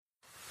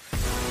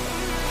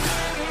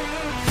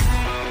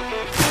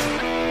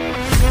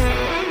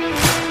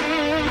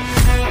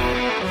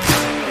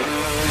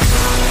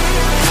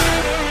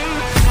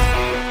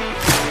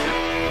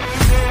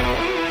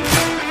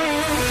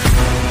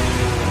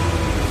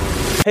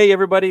Hey,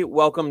 everybody.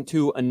 Welcome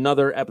to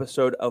another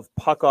episode of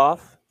Puck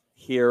Off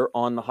here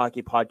on the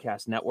Hockey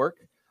Podcast Network.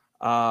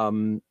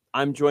 I'm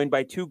joined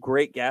by two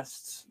great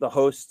guests, the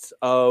hosts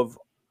of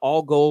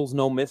All Goals,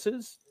 No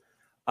Misses,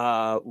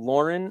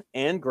 Lauren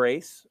and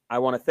Grace. I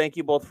want to thank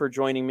you both for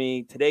joining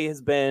me. Today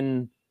has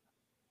been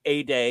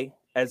a day,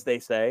 as they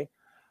say.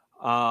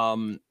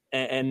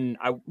 And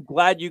I'm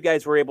glad you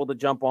guys were able to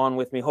jump on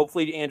with me.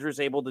 Hopefully Andrew's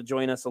able to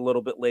join us a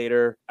little bit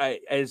later.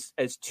 As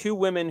two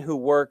women who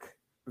work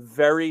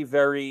very,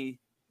 very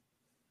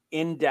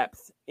in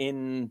depth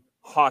in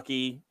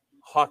hockey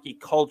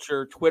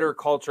culture, Twitter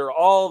culture,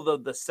 all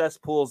the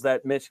cesspools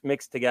that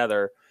mix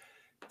together.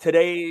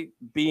 Today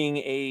being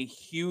a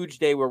huge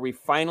day where we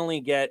finally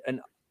get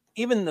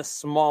even the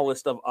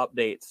smallest of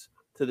updates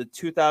to the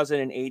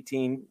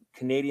 2018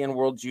 Canadian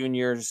World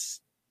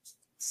Juniors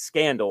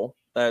scandal.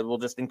 We'll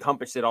just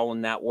encompass it all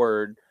in that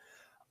word.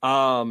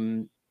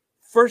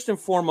 First and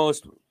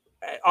foremost,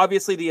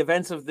 obviously the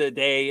events of the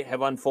day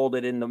have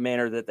unfolded in the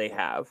manner that they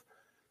have.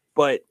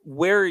 But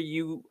where are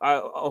you?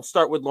 I'll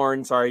start with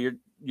Lauren. Sorry,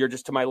 you're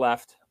just to my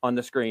left on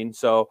the screen.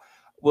 So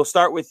we'll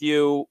start with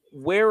you.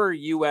 Where are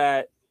you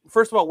at?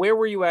 First of all, where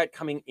were you at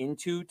coming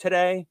into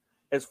today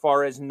as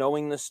far as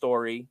knowing the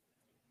story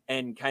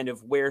and kind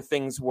of where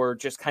things were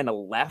just kind of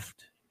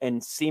left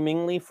and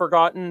seemingly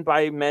forgotten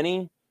by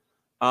many?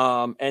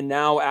 And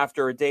now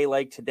after a day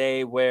like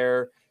today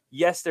where,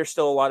 yes, there's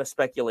still a lot of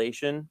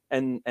speculation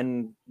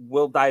and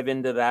we'll dive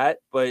into that,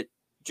 but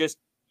just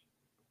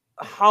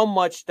how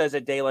much does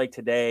a day like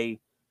today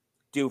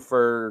do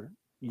for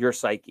your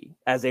psyche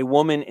as a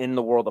woman in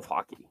the world of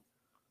hockey?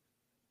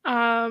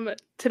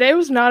 Today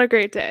was not a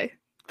great day,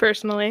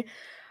 personally.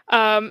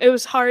 It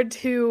was hard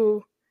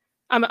to.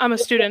 I'm a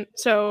student,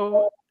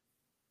 so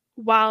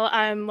while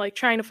I'm like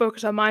trying to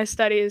focus on my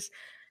studies,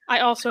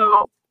 I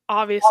also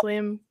obviously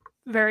am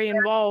very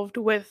involved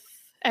with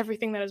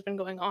everything that has been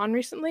going on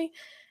recently.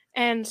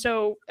 And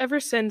so ever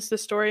since the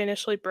story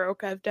initially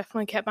broke, I've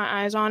definitely kept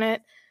my eyes on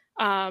it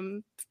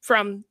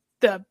from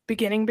the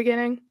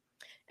beginning.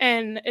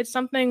 And it's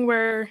something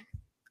where,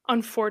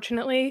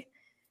 unfortunately,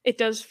 it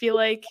does feel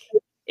like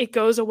it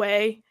goes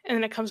away and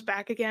then it comes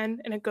back again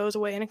and it goes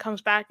away and it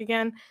comes back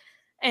again.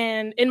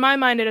 And in my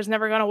mind, it has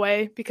never gone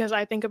away because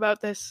I think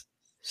about this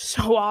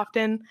so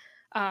often.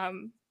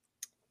 Um,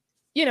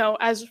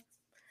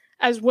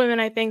 as women,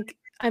 I think,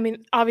 I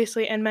mean,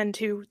 obviously, and men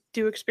too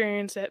do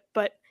experience it,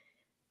 but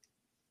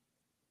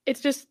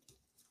it's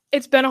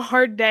been a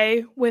hard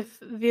day with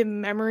the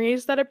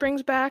memories that it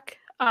brings back,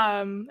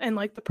 and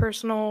like the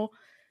personal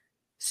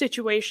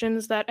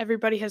situations that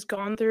everybody has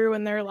gone through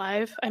in their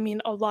life. I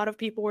mean, a lot of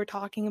people were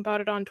talking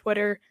about it on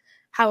Twitter,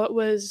 how it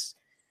was,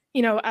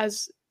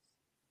 as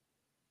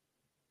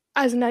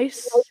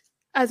nice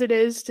as it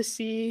is to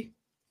see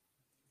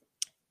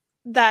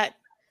that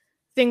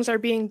things are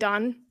being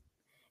done,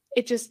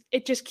 it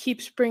just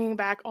keeps bringing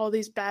back all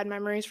these bad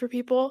memories for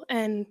people,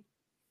 and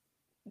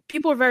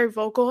people are very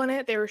vocal in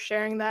it. They were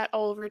sharing that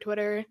all over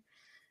Twitter,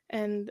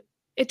 and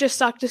it just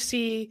sucked to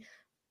see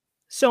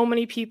so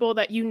many people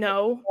that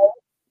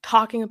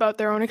talking about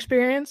their own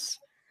experience.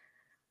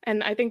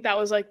 And I think that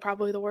was like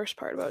probably the worst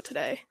part about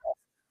today.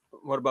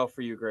 What about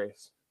for you,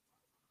 Grace?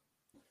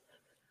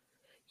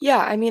 Yeah,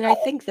 I mean, I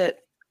think that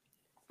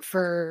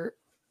for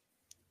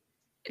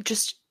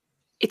just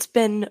it's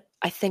been,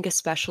 I think,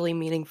 especially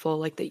meaningful,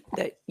 like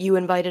that you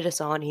invited us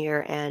on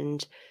here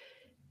and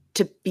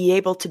to be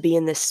able to be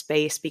in this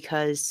space,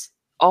 because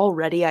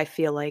already I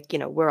feel like,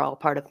 we're all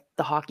part of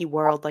the hockey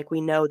world. Like,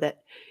 we know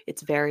that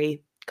it's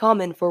very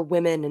common for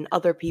women and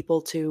other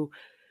people who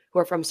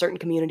are from certain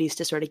communities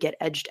to sort of get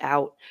edged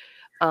out.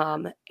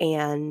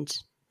 And,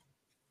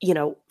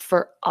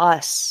 for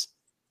us,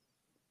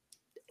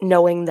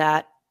 knowing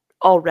that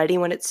already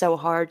when it's so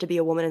hard to be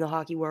a woman in the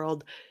hockey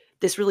world,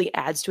 this really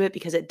adds to it,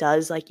 because it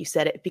does, like you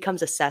said, it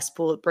becomes a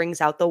cesspool. It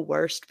brings out the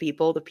worst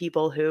people, the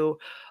people who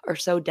are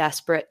so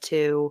desperate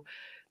to,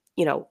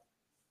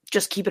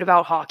 just keep it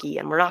about hockey,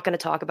 and we're not going to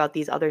talk about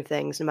these other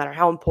things, no matter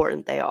how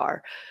important they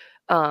are.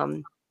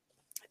 And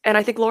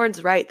I think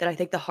Lauren's right that I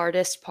think the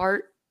hardest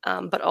part,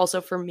 but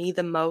also for me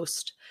the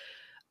most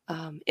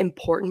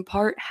important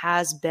part,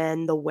 has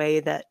been the way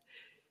that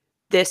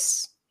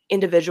this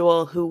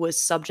individual who was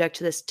subject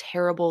to this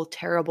terrible,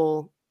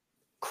 terrible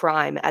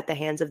crime at the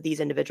hands of these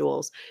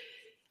individuals,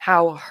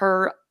 how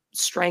her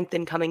strength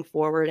in coming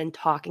forward and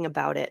talking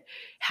about it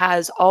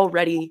has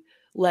already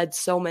led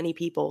so many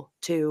people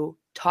to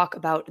talk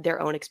about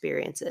their own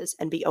experiences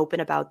and be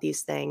open about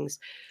these things,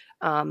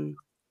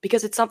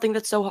 because it's something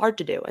that's so hard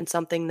to do and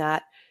something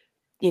that,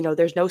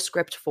 there's no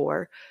script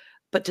for.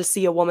 But to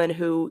see a woman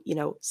who,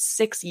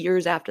 6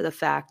 years after the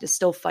fact is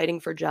still fighting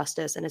for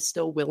justice and is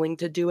still willing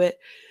to do it,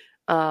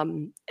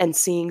 and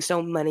seeing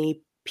so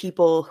many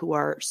people who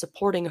are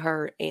supporting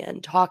her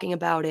and talking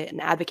about it and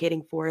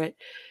advocating for it,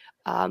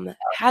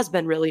 has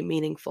been really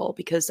meaningful,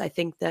 because I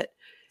think that,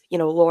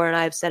 Laura and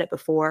I have said it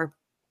before,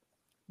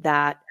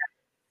 that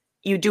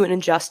you do an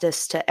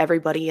injustice to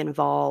everybody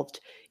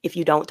involved if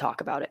you don't talk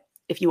about it,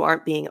 if you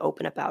aren't being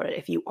open about it,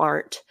 if you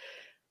aren't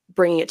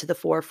bringing it to the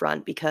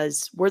forefront,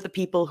 because we're the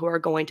people who are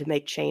going to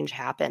make change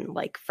happen,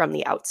 like from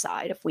the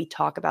outside, if we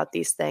talk about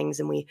these things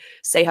and we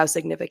say how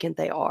significant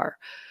they are.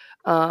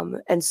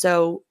 And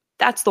so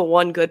that's the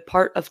one good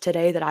part of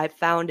today that I've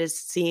found, is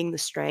seeing the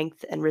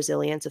strength and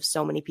resilience of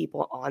so many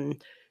people on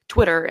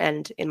Twitter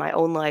and in my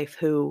own life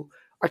who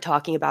are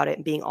talking about it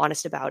and being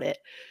honest about it.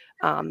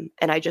 And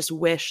I just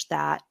wish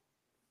that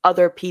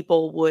other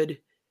people would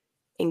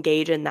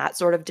engage in that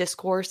sort of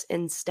discourse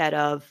instead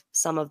of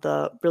some of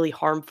the really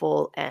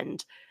harmful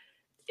and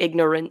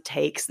ignorant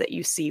takes that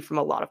you see from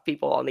a lot of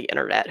people on the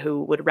internet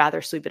who would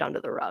rather sweep it under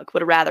the rug,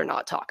 would rather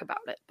not talk about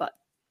it. But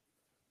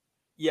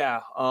yeah,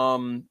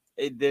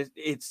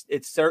 it's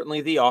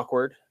certainly the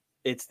awkward,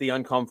 it's the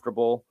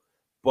uncomfortable,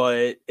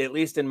 but at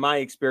least in my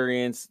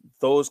experience,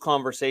 those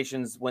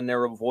conversations, when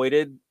they're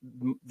avoided,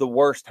 the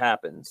worst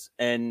happens.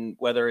 And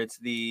whether it's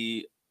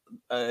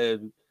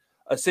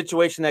a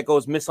situation that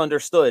goes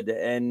misunderstood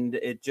and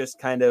it just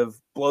kind of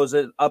blows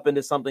it up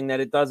into something that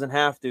it doesn't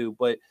have to.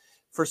 But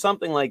for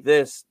something like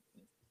this,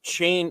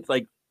 change,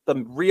 like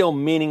the real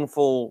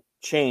meaningful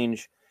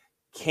change,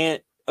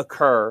 can't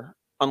occur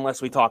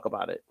unless we talk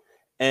about it.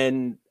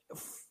 And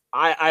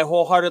I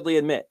wholeheartedly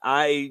admit,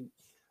 I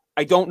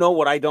don't know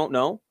what I don't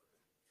know.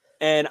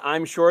 And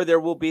I'm sure there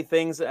will be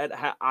things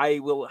that I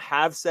will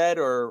have said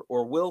or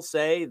will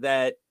say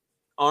that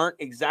aren't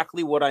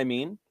exactly what I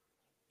mean,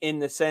 in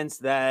the sense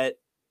that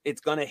it's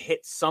going to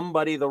hit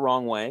somebody the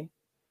wrong way,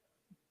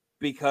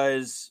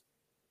 because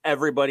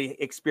everybody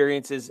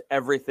experiences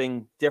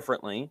everything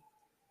differently.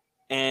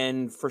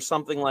 And for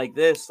something like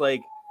this,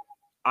 like,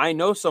 I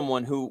know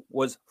someone who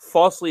was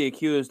falsely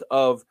accused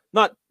of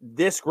not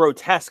this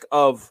grotesque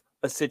of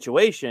a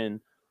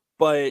situation,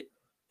 but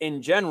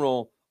in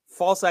general,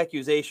 false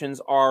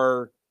accusations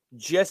are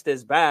just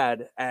as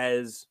bad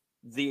as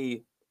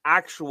the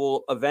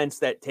actual events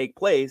that take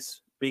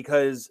place,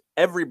 because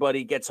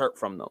everybody gets hurt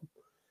from them.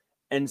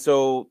 And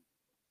so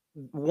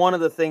one of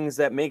the things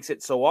that makes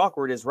it so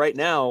awkward is right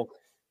now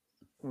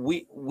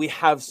we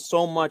have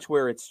so much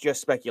where it's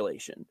just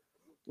speculation.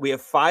 We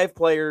have 5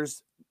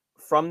 players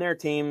from their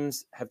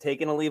teams have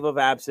taken a leave of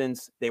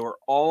absence. They were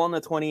all on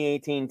the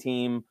 2018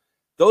 team.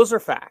 Those are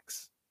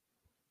facts.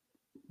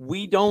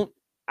 We don't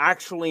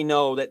actually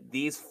know that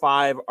these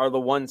 5 are the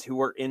ones who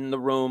were in the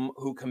room,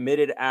 who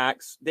committed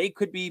acts. They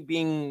could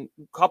be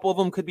a couple of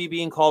them could be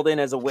being called in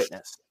as a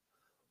witness.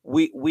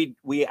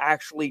 We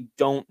actually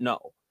don't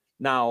know.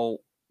 Now,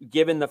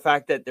 given the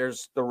fact that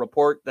there's the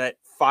report that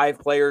 5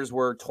 players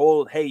were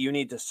told, hey, you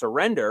need to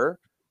surrender,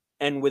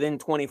 and within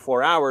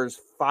 24 hours,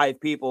 5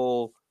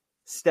 people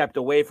stepped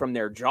away from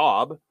their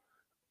job,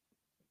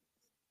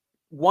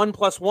 1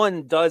 +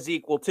 1 does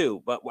equal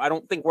 2, but I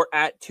don't think we're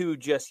at 2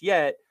 just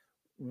yet.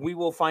 We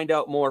will find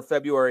out more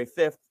February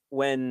 5th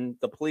when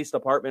the police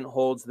department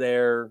holds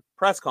their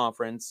press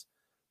conference.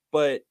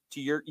 But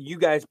you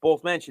guys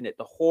both mentioned it,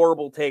 the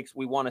horrible takes.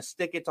 We want to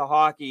stick it to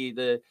hockey.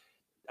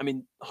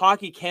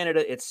 Hockey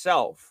Canada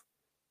itself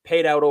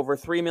paid out over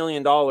 $3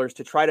 million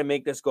to try to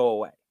make this go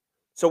away.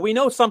 So we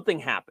know something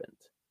happened.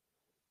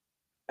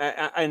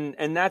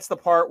 And that's the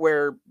part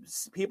where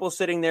people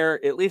sitting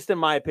there, at least in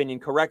my opinion,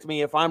 correct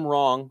me if I'm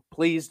wrong,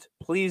 please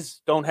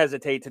don't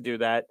hesitate to do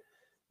that,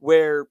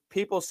 where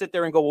people sit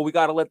there and go, well, we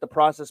got to let the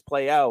process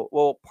play out.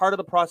 Well, part of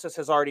the process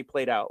has already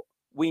played out.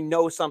 We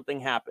know something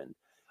happened.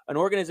 An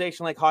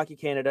organization like Hockey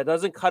Canada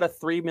doesn't cut a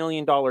 $3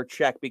 million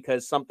check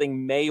because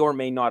something may or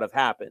may not have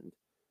happened.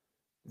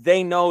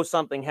 They know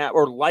something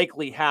or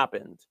likely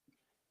happened.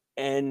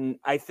 And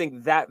I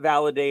think that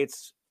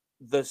validates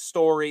the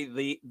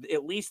story,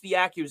 at least the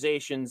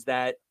accusations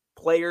that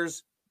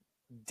players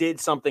did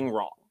something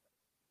wrong.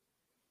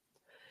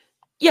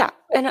 Yeah.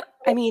 And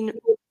I mean,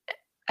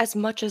 as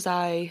much as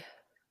I,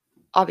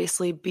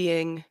 obviously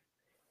being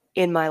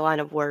in my line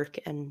of work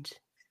and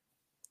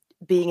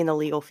being in the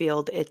legal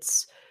field,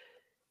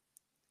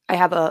 I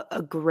have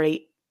a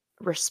great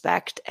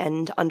respect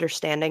and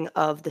understanding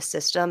of the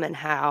system and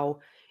how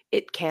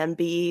it can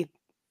be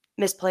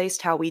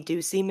misplaced, how we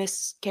do see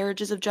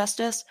miscarriages of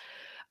justice.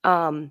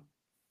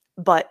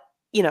 But,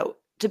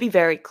 to be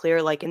very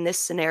clear, like in this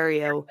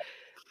scenario,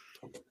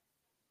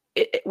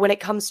 when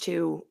it comes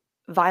to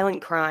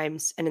violent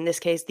crimes, and in this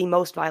case, the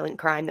most violent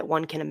crime that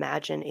one can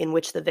imagine, in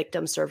which the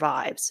victim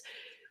survives,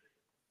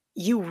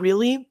 you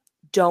really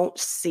don't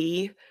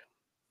see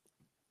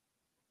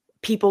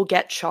people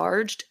get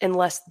charged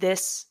unless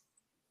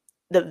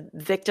the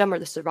victim or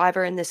the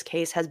survivor in this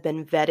case has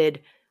been vetted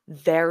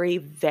very,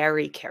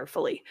 very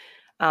carefully,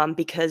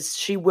 because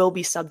she will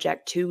be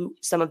subject to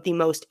some of the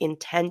most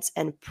intense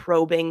and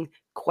probing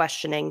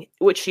questioning,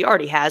 which she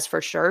already has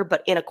for sure,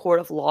 but in a court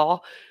of law,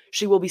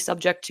 she will be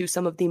subject to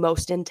some of the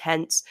most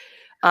intense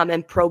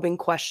and probing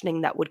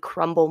questioning that would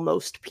crumble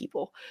most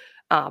people.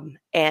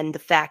 And the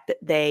fact that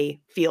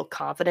they feel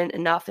confident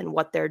enough in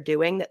what they're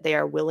doing, that they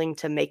are willing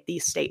to make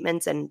these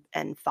statements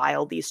and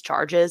file these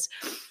charges,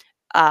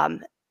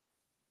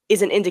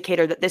 is an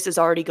indicator that this is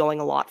already going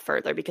a lot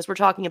further, because we're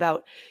talking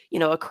about,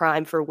 a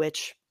crime for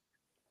which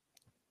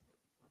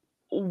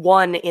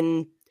 1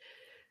 in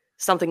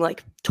something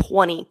like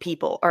 20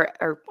 people, or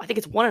I think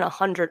it's 1 in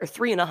 100 or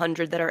 3 in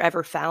 100 that are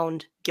ever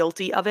found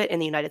guilty of it in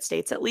the United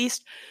States, at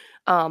least.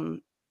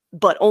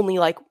 But only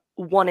like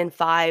 1 in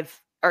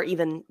 5 are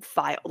even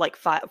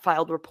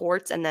filed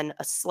reports, and then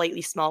a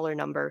slightly smaller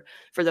number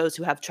for those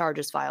who have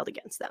charges filed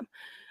against them.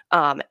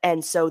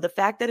 And so the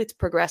fact that it's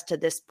progressed to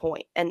this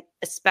point, and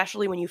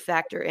especially when you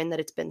factor in that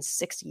it's been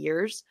 6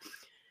 years,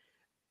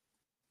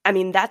 I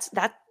mean, that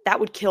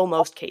would kill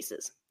most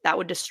cases. That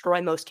would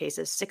destroy most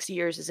cases. 6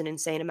 years is an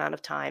insane amount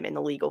of time in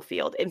the legal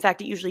field. In fact,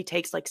 it usually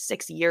takes like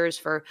 6 years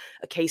for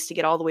a case to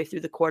get all the way through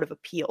the Court of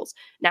Appeals.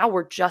 Now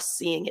we're just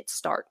seeing it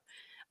start.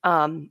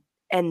 And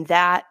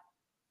that,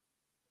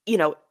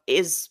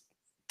 is,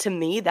 to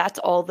me, that's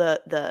all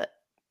the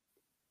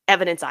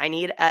evidence I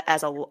need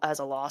as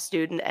a law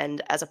student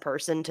and as a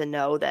person to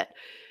know that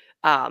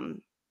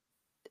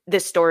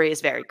this story is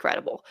very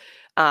credible.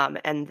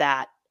 And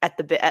that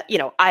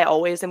I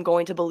always am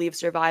going to believe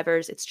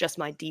survivors. It's just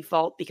my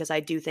default, because I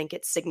do think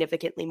it's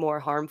significantly more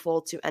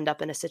harmful to end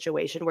up in a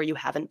situation where you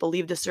haven't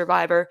believed a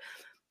survivor,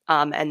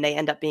 and they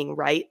end up being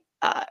right,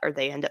 or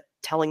they end up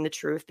telling the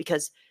truth,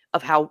 because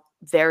of how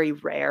very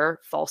rare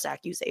false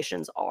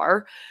accusations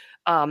are.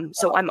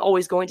 So I'm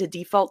always going to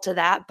default to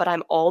that, but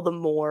I'm all the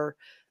more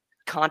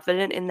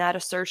confident in that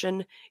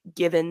assertion,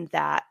 given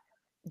that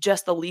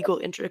just the legal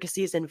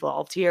intricacies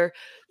involved here.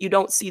 You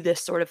don't see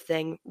this sort of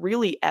thing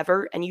really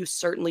ever, and you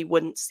certainly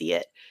wouldn't see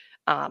it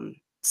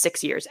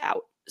 6 years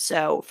out.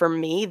 So for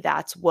me,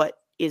 that's what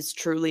is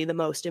truly the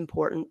most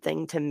important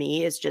thing to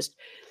me, is just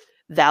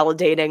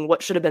validating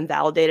what should have been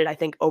validated, I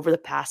think, over the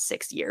past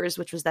 6 years,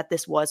 which was that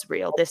this was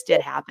real. This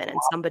did happen, and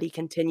somebody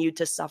continued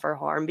to suffer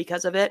harm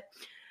because of it.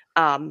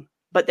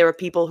 But there were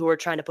people who were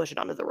trying to push it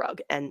under the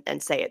rug and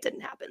say it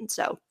didn't happen.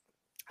 So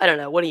I don't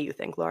know. What do you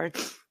think, Lauren?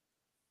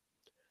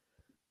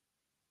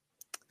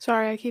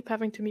 Sorry, I keep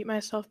having to mute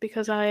myself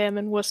because I am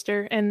in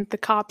Worcester and the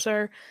cops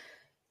are,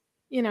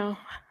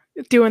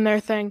 doing their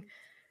thing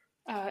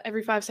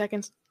every 5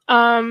 seconds.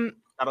 Gotta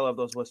love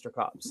those Worcester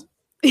cops.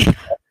 Yeah.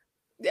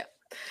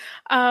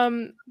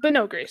 But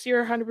no, Grace,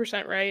 you're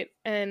 100% right.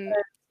 And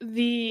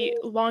the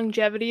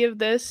longevity of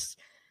this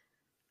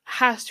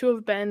has to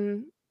have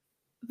been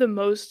the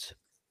most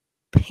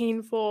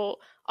painful,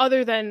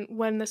 other than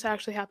when this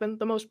actually happened,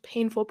 the most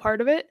painful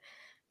part of it,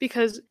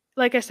 because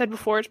like I said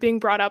before, it's being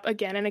brought up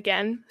again and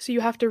again. So you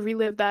have to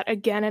relive that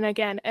again and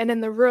again. And in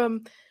the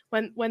room,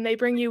 when they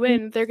bring you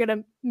in, they're going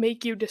to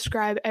make you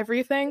describe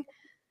everything.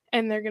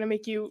 And they're going to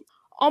make you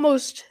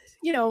almost,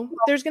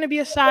 there's going to be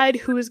a side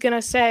who is going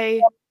to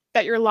say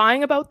that you're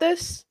lying about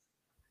this.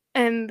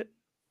 And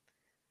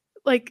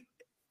like,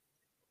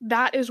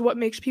 that is what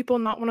makes people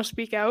not want to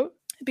speak out,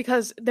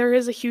 because there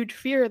is a huge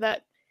fear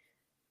that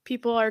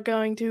people are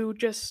going to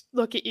just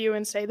look at you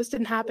and say, this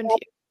didn't happen to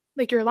you.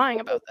 Like, you're lying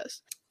about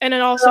this. And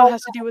it also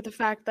has to do with the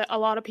fact that a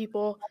lot of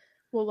people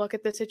will look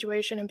at the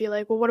situation and be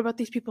like, well, what about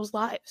these people's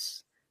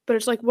lives? But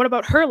it's like, what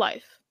about her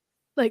life?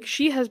 Like,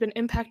 she has been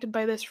impacted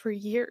by this for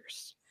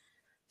years.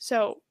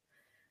 So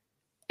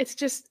it's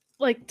just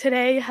like,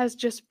 today has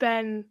just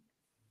been,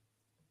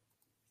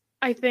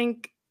 I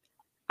think,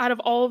 out of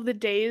all of the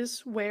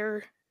days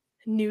where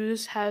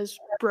news has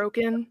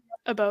broken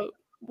about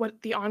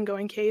what the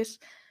ongoing case,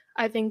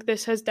 I think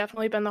this has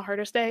definitely been the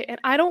hardest day. And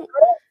I don't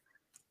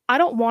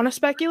want to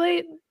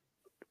speculate,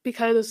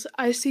 because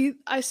I see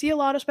a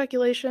lot of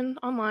speculation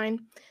online,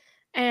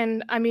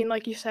 and I mean,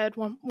 like you said,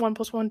 one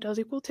plus one does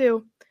equal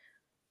 2.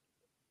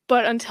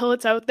 But until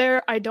it's out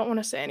there, I don't want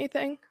to say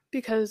anything,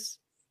 because,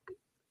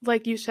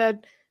 like you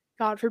said,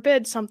 God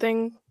forbid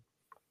somebody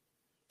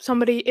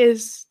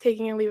is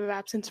taking a leave of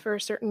absence for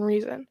a certain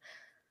reason.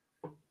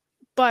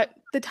 But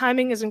the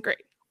timing isn't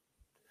great.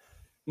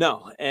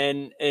 No,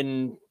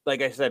 and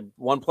like I said,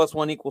 1 plus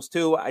 1 equals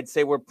 2. I'd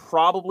say we're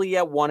probably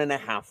at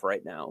 1.5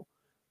 right now.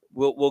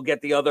 We'll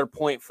get the other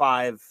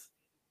 0.5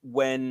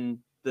 when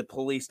the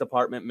police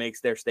department makes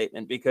their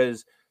statement,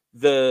 because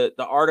the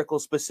article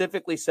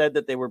specifically said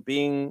that they were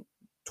being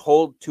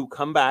told to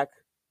come back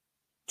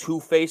to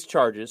face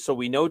charges. So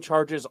we know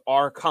charges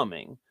are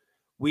coming.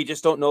 We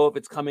just don't know if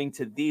it's coming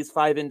to these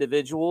 5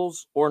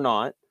 individuals or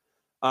not.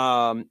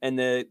 And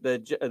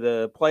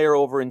the player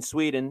over in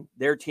Sweden,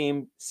 their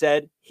team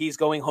said he's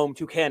going home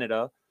to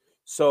Canada.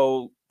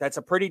 So that's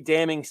a pretty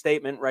damning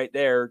statement right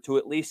there, to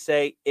at least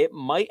say it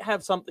might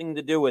have something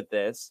to do with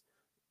this,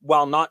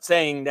 while not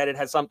saying that it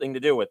has something to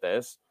do with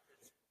this.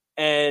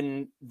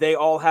 And they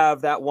all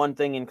have that one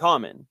thing in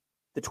common.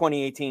 The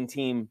 2018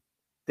 team,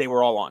 they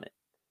were all on it.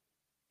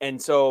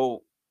 And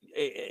so,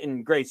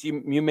 and Grace,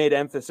 you made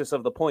emphasis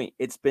of the point.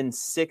 It's been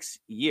 6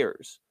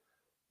 years.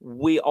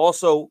 We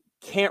also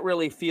can't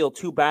really feel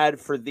too bad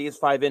for these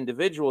 5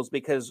 individuals,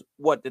 because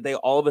what, did they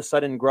all of a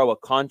sudden grow a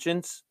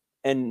conscience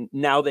and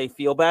now they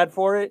feel bad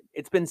for it?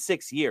 It's been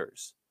 6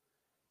 years.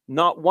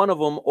 Not one of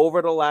them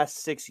over the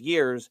last 6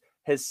 years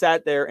has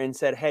sat there and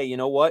said, hey, you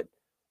know what?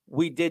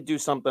 We did do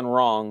something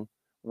wrong.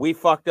 We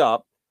fucked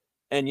up.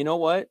 And you know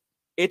what?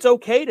 It's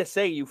okay to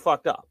say you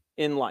fucked up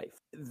in life.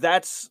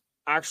 That's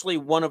actually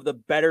one of the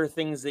better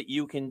things that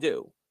you can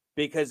do,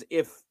 because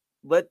if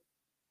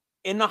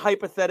in the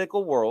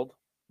hypothetical world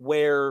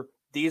where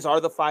these are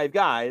the 5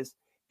 guys,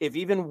 if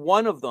even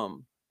one of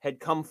them had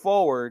come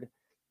forward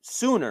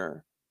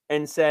sooner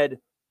and said,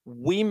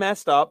 we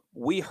messed up,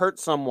 we hurt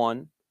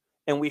someone,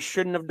 and we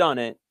shouldn't have done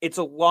it, it's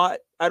a lot.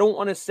 I don't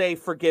want to say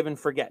forgive and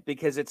forget,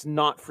 because it's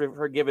not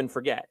forgive and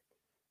forget,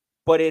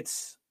 but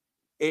it's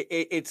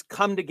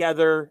come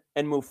together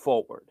and move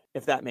forward,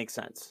 if that makes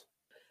sense.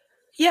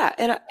 Yeah,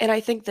 and I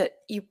think that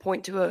you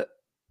point to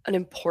an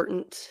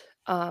important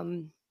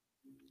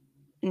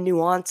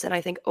nuance, and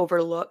I think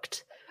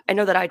overlooked. I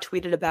know that I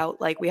tweeted about,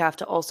 like, we have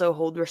to also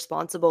hold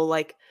responsible,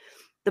 like,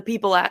 the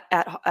people at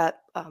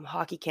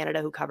Hockey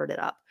Canada who covered it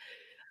up.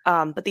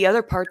 But the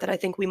other part that I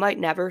think we might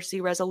never see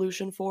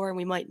resolution for, and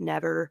we might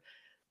never,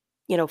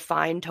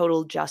 find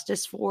total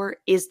justice for,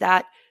 is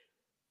that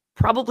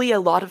probably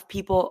a lot of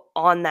people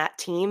on that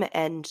team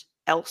and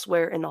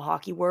elsewhere in the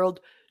hockey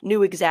world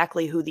knew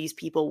exactly who these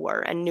people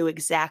were and knew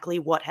exactly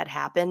what had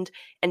happened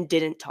and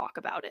didn't talk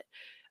about it.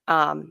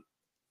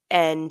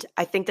 And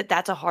I think that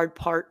that's a hard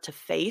part to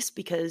face,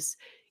 because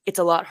it's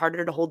a lot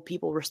harder to hold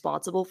people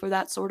responsible for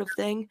that sort of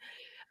thing.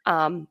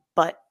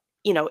 But,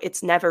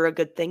 it's never a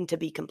good thing to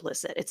be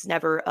complicit. It's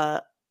never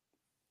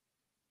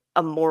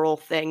a moral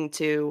thing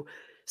to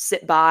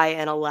sit by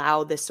and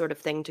allow this sort of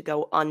thing to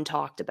go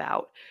untalked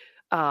about.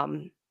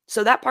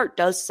 So that part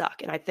does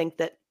suck. And I think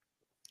that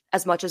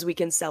as much as we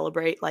can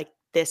celebrate, like,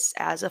 this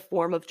as a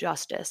form of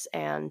justice,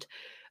 and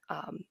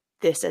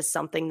this as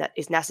something that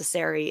is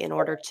necessary in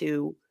order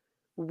to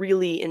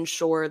really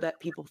ensure that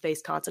people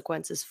face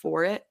consequences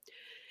for it,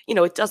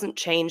 it doesn't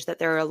change that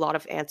there are a lot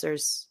of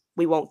answers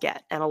we won't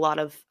get, and a lot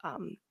of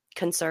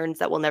concerns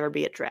that will never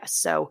be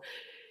addressed. So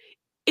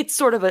it's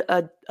sort of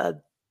a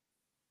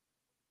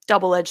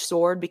double-edged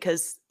sword,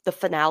 because the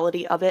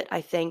finality of it,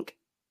 I think,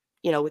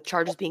 with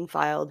charges being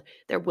filed,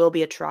 there will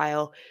be a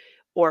trial,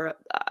 or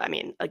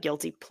a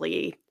guilty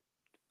plea.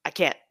 I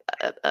can't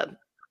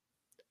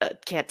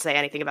say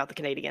anything about the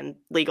Canadian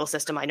legal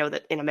system. I know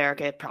that in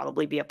America it'd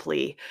probably be a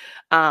plea,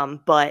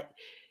 but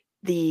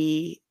at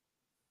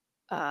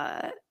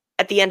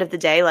the end of the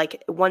day,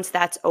 like, once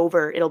that's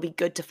over, it'll be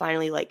good to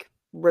finally, like,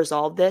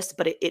 resolve this.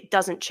 But it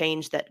doesn't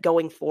change that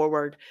going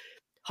forward,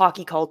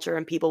 hockey culture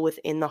and people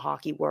within the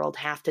hockey world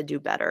have to do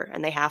better,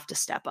 and they have to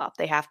step up.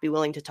 They have to be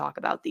willing to talk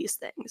about these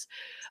things.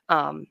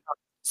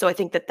 So I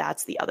think that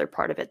that's the other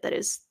part of it that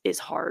is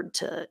hard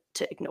to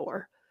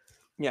ignore.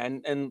 Yeah,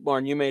 and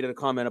Lauren, you made a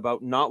comment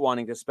about not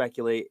wanting to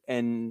speculate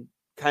and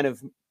kind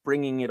of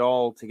bringing it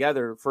all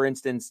together. For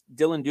instance,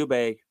 Dylan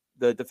Dubé,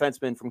 the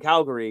defenseman from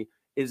Calgary,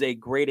 is a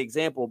great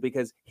example,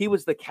 because he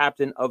was the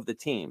captain of the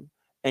team,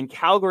 and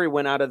Calgary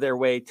went out of their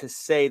way to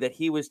say that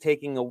he was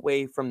taking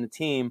away from the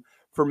team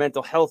for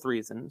mental health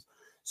reasons.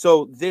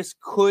 So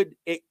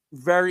it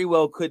very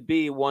well could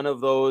be one of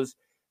those,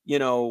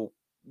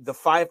 the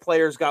 5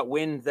 players got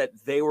wind that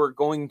they were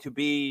going to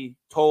be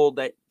told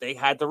that they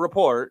had to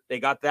report.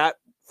 They got that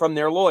from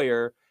their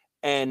lawyer,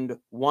 and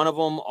one of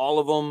them, all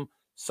of them,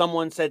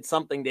 someone said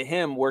something to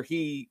him where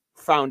he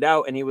found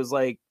out, and he was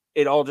like,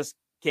 it all just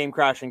came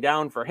crashing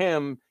down for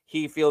him.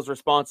 He feels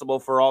responsible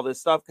for all this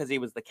stuff because he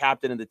was the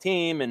captain of the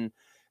team. And,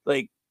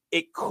 like,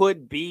 it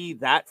could be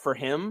that for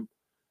him.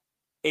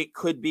 It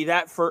could be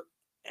that for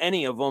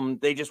any of them.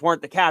 They just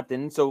weren't the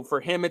captain. So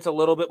for him, it's a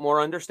little bit more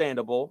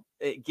understandable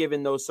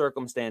given those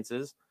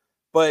circumstances,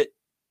 but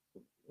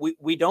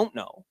we don't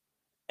know.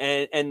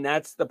 And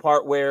that's the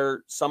part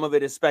where some of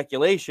it is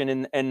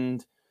speculation.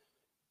 And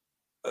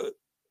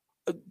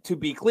to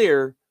be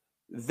clear,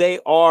 they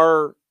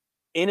are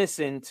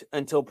innocent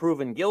until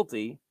proven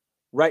guilty.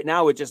 Right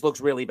now, it just looks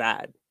really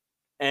bad.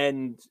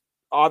 And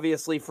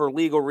obviously, for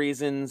legal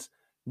reasons,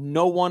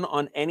 no one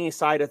on any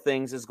side of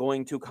things is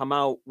going to come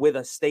out with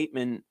a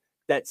statement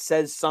that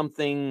says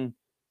something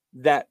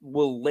that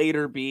will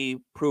later be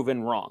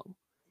proven wrong.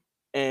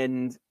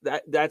 And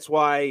that's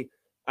why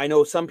I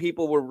know some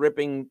people were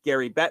ripping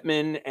Gary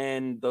Bettman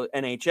and the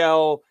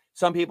NHL.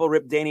 Some people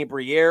ripped Danny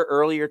Briere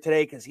earlier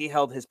today because he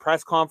held his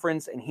press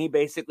conference and he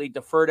basically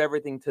deferred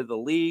everything to the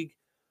league.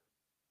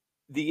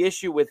 The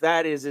issue with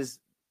that is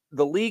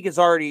the league has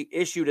already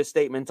issued a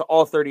statement to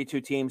all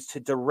 32 teams to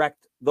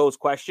direct those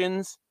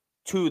questions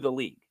to the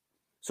league.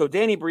 So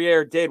Danny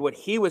Briere did what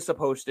he was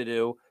supposed to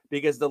do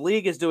because the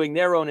league is doing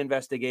their own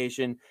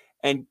investigation,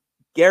 and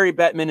Gary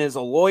Bettman is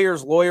a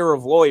lawyer's lawyer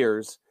of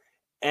lawyers,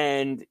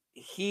 and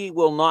he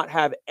will not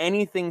have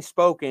anything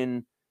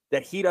spoken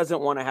that he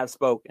doesn't want to have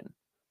spoken.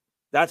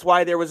 That's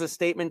why there was a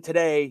statement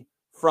today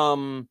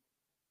from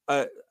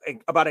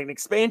about an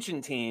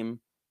expansion team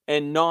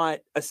and not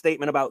a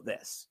statement about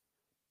this,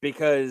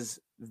 because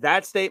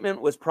that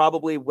statement was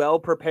probably well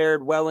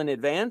prepared well in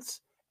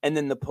advance. And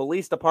then the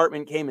police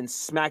department came and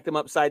smacked him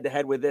upside the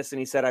head with this. And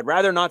he said, I'd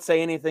rather not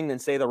say anything than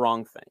say the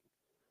wrong thing,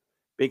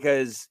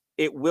 because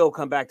it will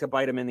come back to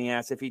bite him in the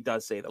ass if he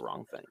does say the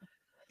wrong thing.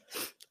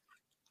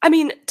 I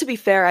mean, to be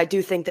fair, I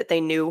do think that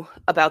they knew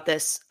about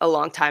this a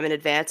long time in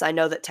advance. I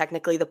know that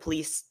technically the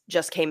police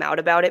just came out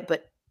about it,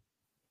 but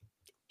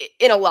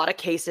in a lot of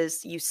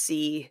cases you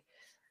see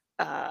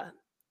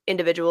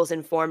individuals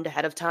informed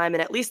ahead of time,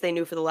 and at least they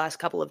knew for the last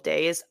couple of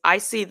days. I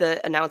see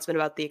the announcement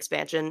about the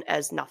expansion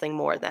as nothing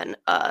more than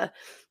an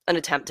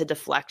attempt to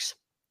deflect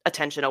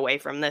attention away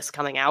from this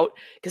coming out,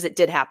 because it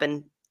did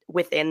happen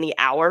within the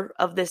hour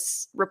of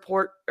this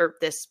report, or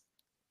this,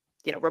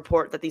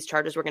 report that these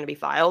charges were going to be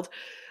filed.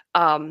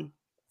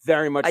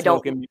 Very much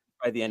smoke and mirrors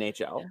by the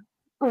NHL.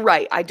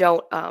 Right. I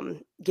don't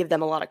give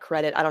them a lot of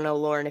credit. I don't know,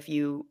 Lauren, if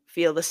you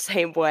feel the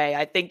same way.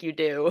 I think you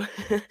do.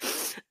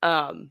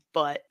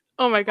 But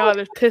oh my God,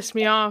 it pissed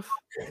me off.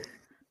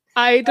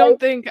 I don't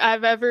think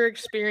I've ever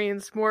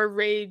experienced more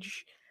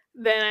rage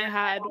than I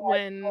had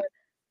when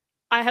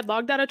I had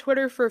logged out of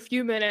Twitter for a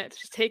few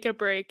minutes to take a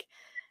break.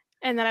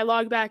 And then I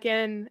log back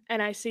in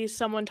and I see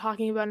someone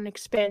talking about an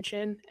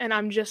expansion. And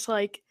I'm just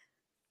like,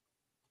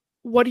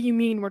 what do you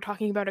mean we're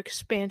talking about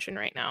expansion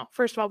right now?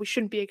 First of all, we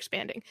shouldn't be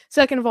expanding.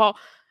 Second of all,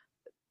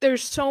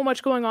 there's so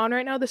much going on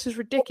right now. This is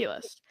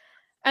ridiculous.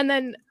 And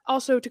then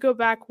also to go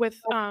back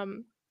with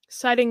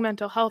citing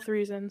mental health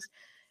reasons,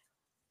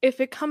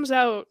 if it comes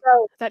out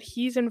that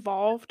he's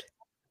involved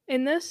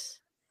in this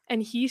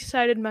and he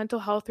cited mental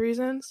health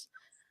reasons,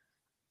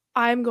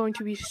 I'm going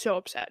to be so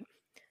upset,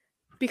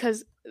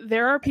 because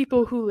there are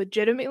people who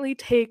legitimately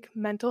take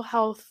mental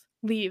health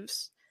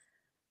leaves,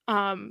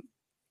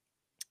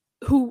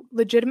 who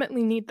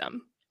legitimately need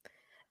them.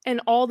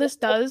 And all this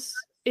does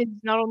is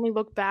not only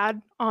look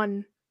bad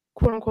on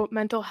quote unquote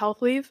mental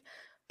health leave,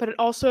 but it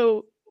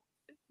also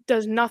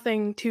does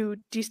nothing to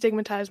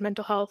destigmatize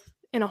mental health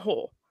in a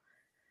whole.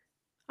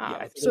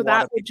 So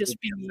that would just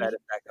be if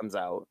that comes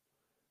out.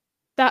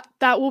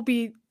 That will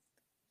be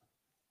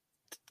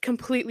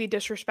completely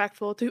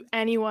disrespectful to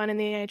anyone in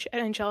the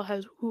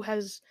NHL who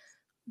has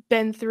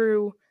been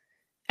through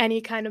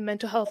any kind of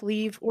mental health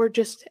leave or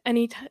just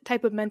any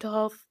type of mental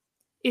health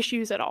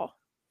issues at all.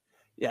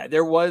 Yeah,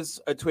 there was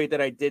a tweet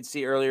that I did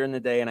see earlier in the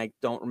day, and I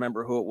don't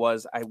remember who it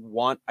was. I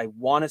want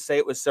to say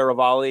it was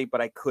Saravalli, but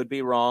I could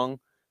be wrong.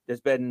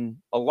 There's been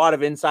a lot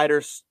of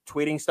insiders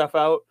tweeting stuff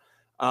out.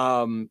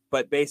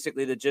 But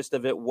basically the gist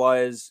of it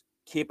was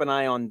keep an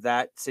eye on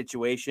that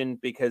situation,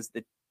 because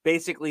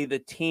basically the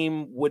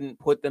team wouldn't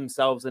put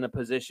themselves in a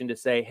position to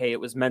say, hey, it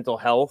was mental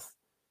health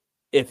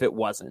if it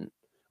wasn't,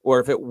 or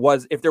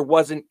if there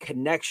wasn't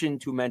connection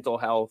to mental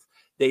health.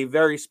 They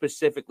very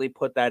specifically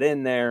put that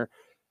in there.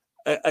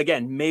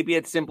 Again, maybe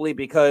it's simply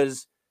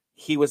because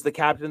he was the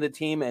captain of the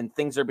team and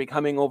things are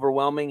becoming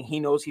overwhelming.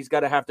 He knows he's got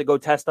to have to go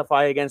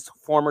testify against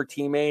former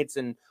teammates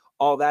and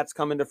all that's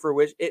coming to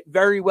fruition. It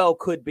very well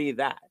could be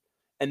that.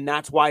 And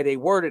that's why they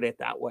worded it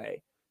that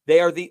way. They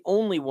are the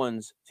only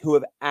ones who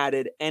have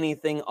added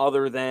anything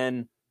other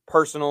than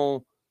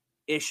personal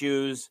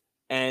issues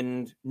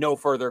and no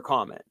further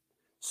comment.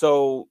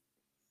 So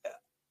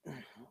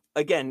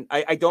again,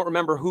 I don't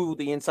remember who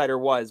the insider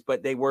was,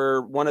 but they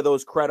were one of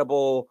those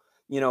credible,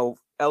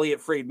 Elliot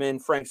Friedman,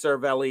 Frank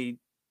Saravalli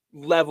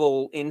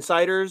level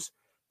insiders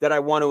that I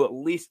want to at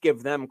least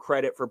give them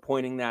credit for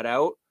pointing that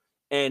out.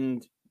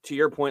 And to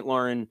your point,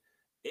 Lauren,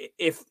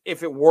 if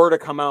it were to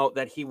come out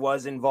that he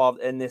was involved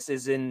and this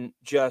isn't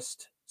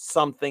just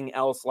something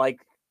else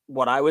like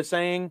what I was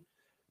saying,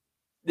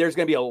 there's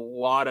going to be a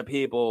lot of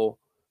people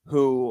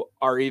who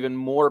are even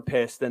more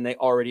pissed than they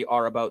already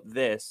are about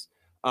this.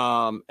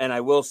 And I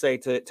will say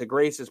to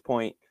Grace's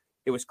point,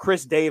 it was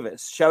Chris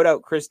Davis. Shout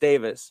out Chris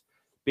Davis,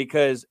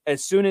 because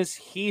as soon as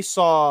he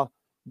saw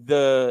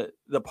the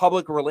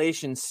public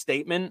relations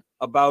statement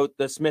about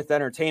the Smith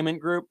Entertainment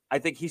Group, I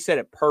think he said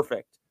it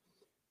perfect.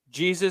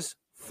 Jesus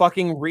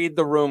fucking read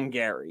the room,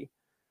 Gary.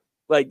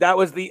 Like, that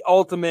was the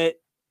ultimate,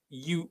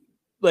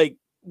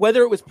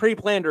 whether it was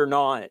pre-planned or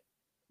not,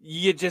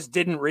 you just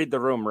didn't read the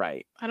room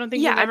right. I don't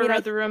think he ever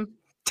read the room.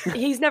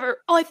 He's never.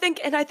 Oh, I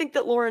think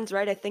that Lauren's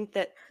right. I think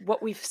that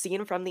what we've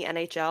seen from the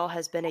NHL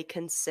has been a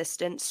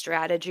consistent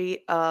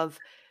strategy of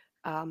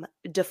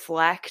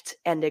deflect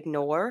and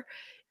ignore.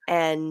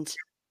 And,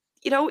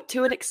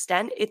 to an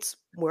extent, it's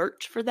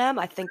worked for them.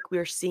 I think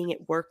we're seeing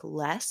it work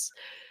less,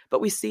 but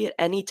we see it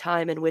any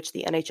time in which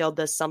the NHL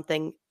does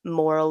something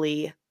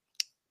morally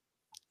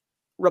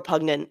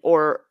repugnant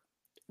or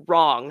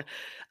wrong,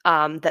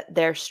 that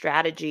their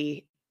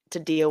strategy to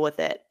deal with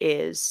it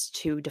is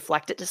to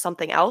deflect it to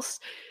something else,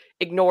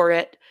 ignore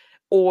it,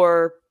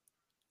 or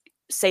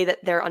say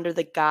that they're under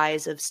the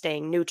guise of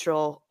staying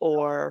neutral,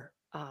 or,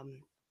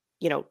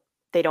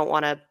 they don't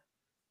want to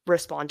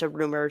respond to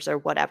rumors or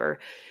whatever.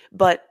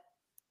 But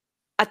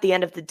at the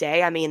end of the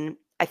day,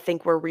 I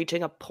think we're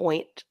reaching a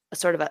point,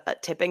 sort of a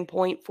tipping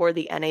point for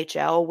the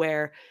NHL,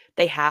 where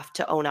they have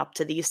to own up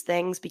to these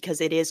things, because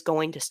it is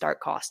going to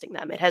start costing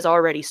them. It has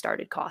already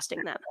started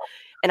costing them.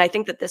 And I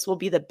think that this will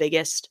be the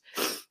biggest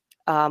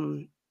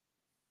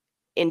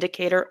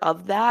indicator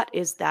of that,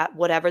 is that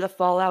whatever the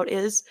fallout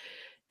is,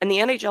 and the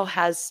NHL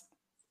has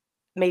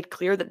made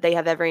clear that they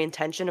have every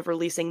intention of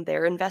releasing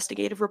their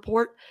investigative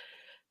report.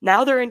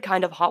 Now they're in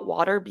kind of hot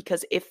water,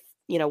 because if,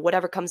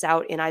 whatever comes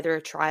out in either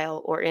a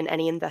trial or in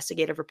any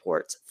investigative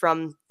reports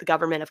from the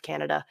government of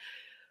Canada,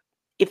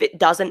 if it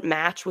doesn't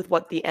match with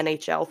what the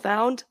NHL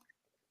found,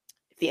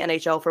 the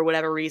NHL, for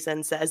whatever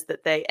reason, says that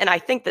and I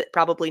think that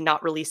probably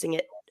not releasing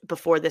it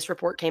before this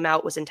report came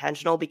out was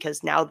intentional,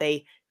 because now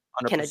they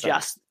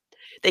 100%.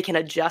 can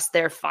adjust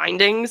their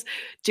findings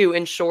to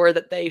ensure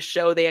that they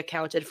show they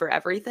accounted for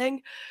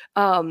everything.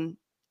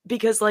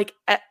 Because like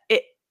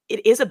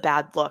it is a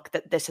bad look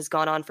that this has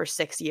gone on for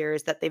 6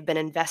 years, that they've been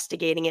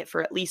investigating it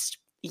for at least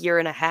a year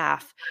and a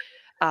half.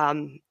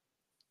 And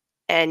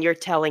you're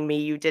telling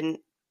me you didn't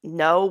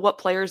know what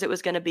players it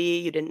was going to be.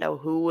 You didn't know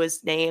who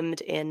was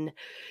named in,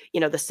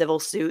 the civil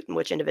suit, in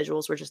which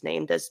individuals were just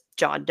named as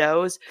John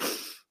Does.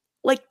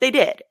 Like they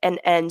did.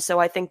 And so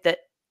I think that,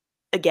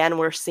 again,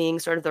 we're seeing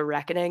sort of the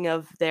reckoning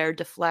of their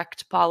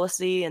deflect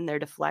policy and their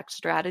deflect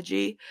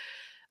strategy.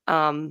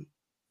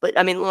 But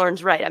I mean,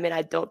 Lauren's right. I mean,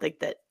 I don't think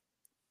that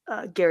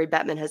Gary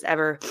Bettman has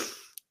ever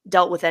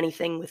dealt with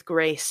anything with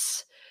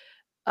grace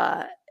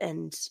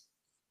and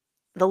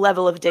the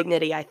level of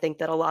dignity I think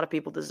that a lot of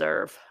people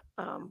deserve,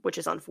 which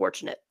is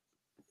unfortunate.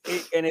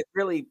 And it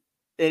really,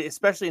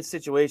 especially in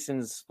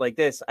situations like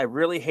this, I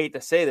really hate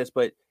to say this,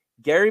 but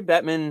Gary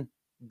Bettman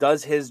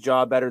does his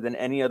job better than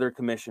any other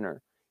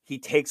commissioner. He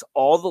takes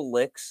all the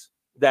licks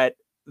that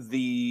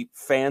the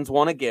fans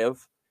want to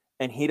give,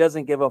 and he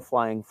doesn't give a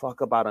flying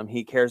fuck about them.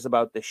 He cares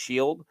about the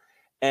shield.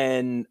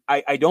 And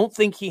I don't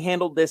think he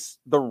handled this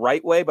the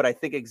right way, but I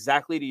think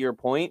exactly to your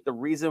point, the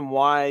reason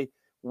why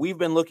we've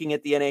been looking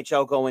at the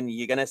NHL going,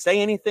 you going to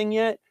say anything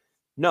yet?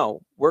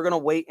 No, we're going to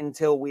wait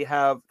until we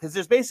have, because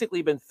there's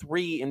basically been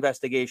 3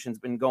 investigations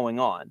been going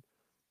on.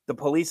 The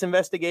police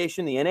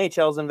investigation, the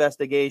NHL's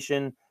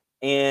investigation,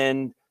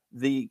 and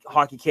the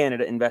Hockey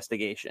Canada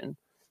investigation.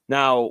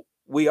 Now,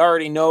 we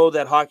already know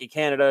that Hockey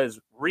Canada is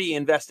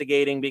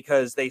re-investigating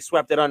because they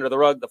swept it under the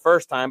rug the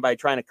first time by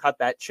trying to cut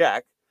that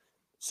check.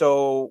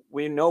 So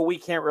we know we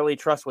can't really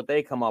trust what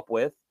they come up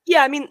with.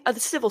 Yeah, I mean, the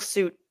civil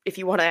suit, if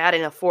you want to add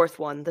in a fourth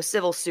one, the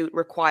civil suit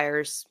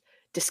requires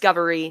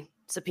discovery,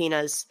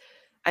 subpoenas.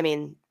 I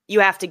mean, you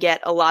have to get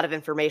a lot of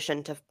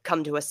information to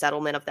come to a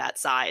settlement of that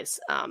size.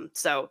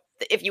 So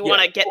if you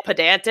want to get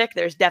pedantic,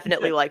 there's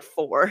definitely like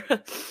 4.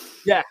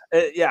 Yeah,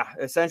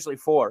 essentially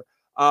 4.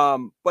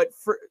 But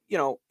for,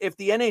 if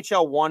the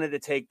NHL wanted to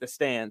take the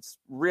stance,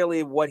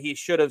 really what he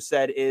should have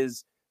said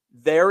is,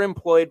 they're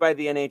employed by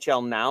the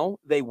NHL now.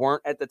 They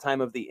weren't at the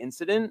time of the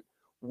incident.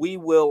 We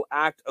will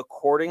act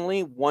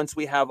accordingly once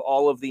we have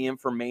all of the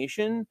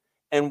information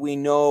and we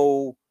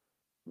know,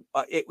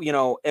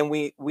 and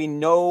we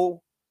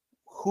know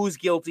who's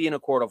guilty in a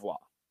court of law.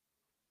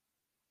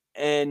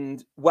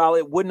 And while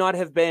it would not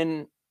have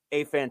been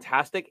a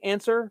fantastic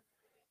answer,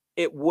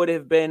 it would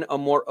have been a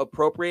more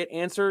appropriate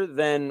answer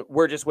than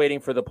we're just waiting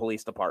for the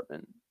police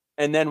department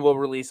and then we'll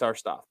release our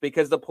stuff,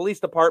 because the police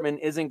department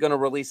isn't going to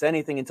release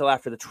anything until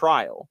after the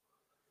trial.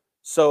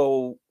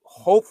 So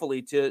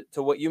hopefully, to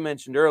what you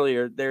mentioned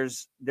earlier,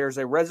 there's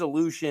a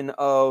resolution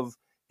of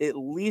at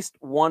least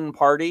one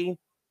party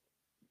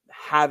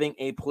having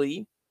a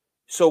plea,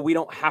 so we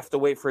don't have to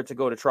wait for it to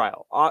go to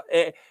trial.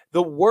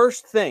 The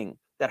worst thing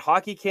that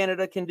Hockey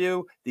Canada can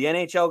do, the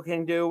NHL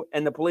can do,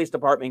 and the police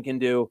department can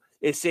do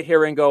is sit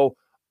here and go,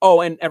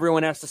 oh, and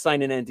everyone has to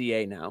sign an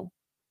NDA now.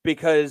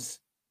 Because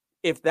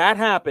if that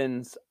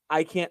happens,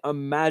 I can't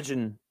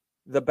imagine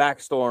the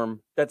backstorm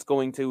that's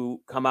going to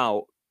come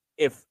out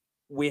if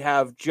we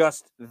have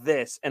just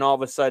this and all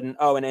of a sudden,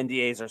 and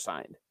NDAs are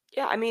signed.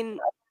 Yeah, I mean,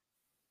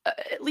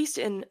 at least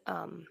in,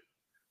 the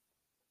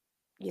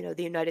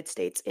United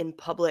States, in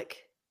public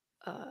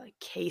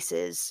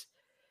cases,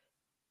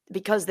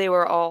 because they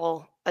were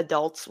all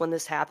adults when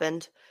this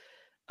happened,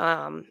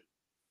 the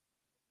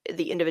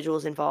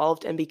individuals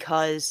involved, and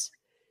because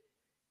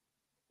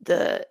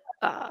the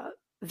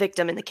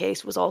victim in the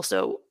case was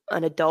also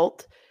an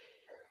adult,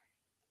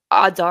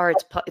 odds are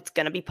it's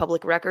going to be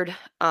public record.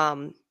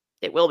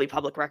 It will be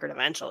public record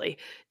eventually,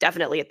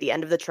 definitely at the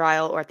end of the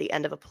trial or at the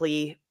end of a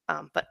plea.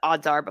 But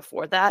odds are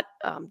before that,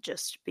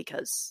 just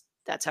because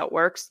that's how it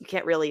works. You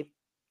can't really,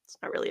 it's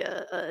not really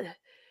a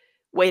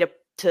way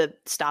to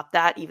stop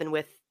that, even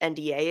with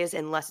NDAs,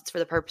 unless it's for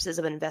the purposes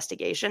of an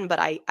investigation. But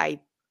I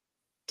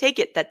take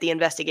it that the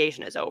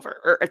investigation is over,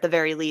 or at the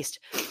very least,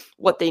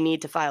 what they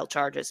need to file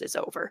charges is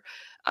over.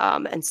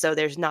 And so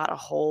there's not a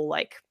whole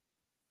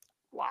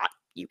lot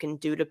you can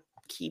do to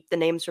keep the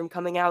names from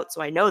coming out.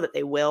 So I know that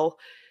they will.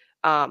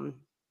 And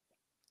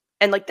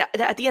that,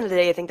 at the end of the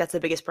day, I think that's the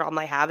biggest problem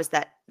I have, is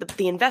that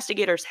the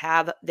investigators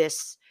have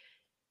this,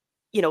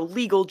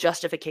 legal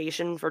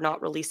justification for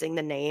not releasing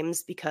the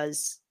names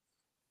because,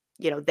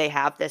 they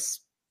have this,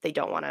 they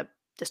don't want to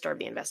disturb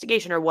the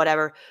investigation or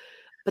whatever.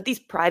 But these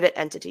private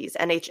entities,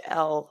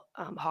 NHL,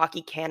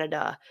 Hockey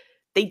Canada,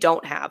 they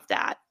don't have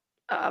that,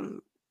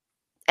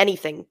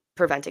 anything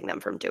preventing them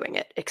from doing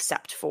it,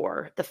 except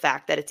for the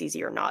fact that it's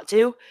easier not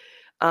to.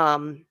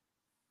 But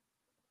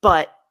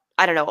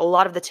I don't know, a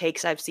lot of the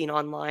takes I've seen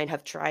online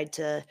have tried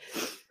to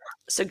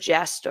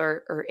suggest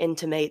or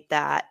intimate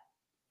that,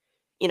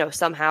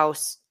 somehow,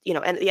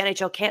 and the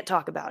NHL can't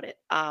talk about it.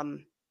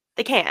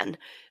 They can.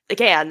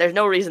 There's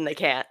no reason they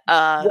can't.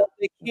 Well,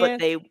 they but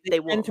they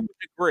won't. To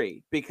a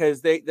degree,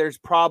 because there's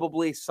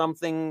probably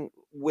something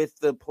with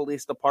the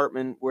police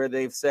department where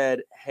they've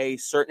said, hey,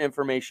 certain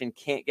information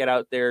can't get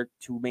out there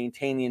to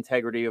maintain the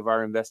integrity of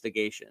our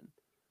investigation?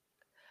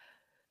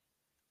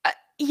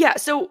 Yeah,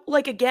 so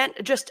like again,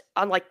 just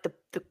on like the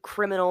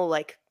criminal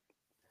like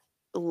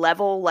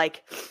level,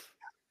 like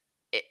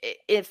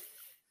if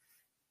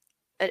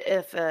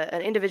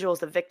an individual is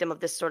the victim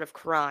of this sort of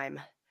crime,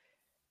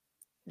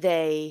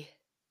 they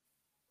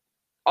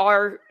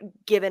are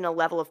given a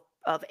level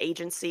of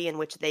agency in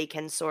which they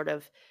can sort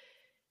of,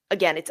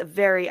 again, it's a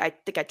very, I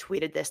think I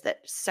tweeted this, that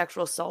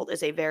sexual assault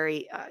is a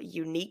very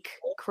unique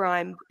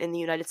crime in the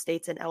United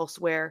States and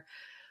elsewhere,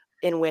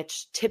 in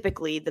which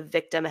typically the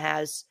victim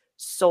has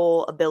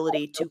sole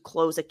ability to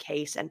close a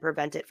case and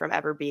prevent it from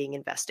ever being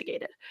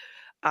investigated,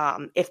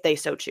 if they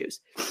so choose.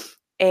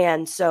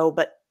 And so,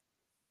 but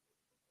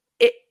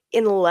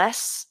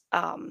unless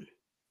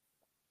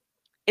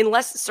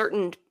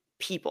certain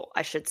people,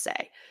 I should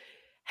say,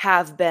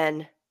 have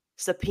been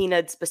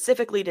subpoenaed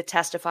specifically to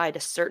testify to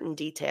certain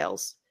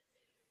details,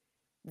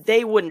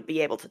 they wouldn't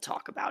be able to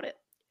talk about it.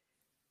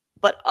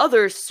 But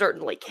others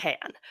certainly can.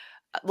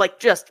 Like,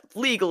 just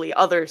legally,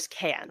 others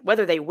can.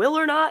 Whether they will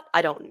or not,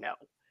 I don't know.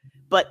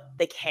 But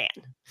they can,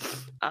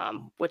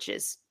 which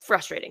is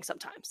frustrating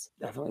sometimes.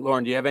 Definitely.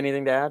 Lauren, do you have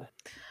anything to add?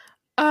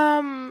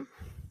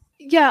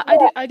 Yeah,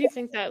 I do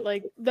think that,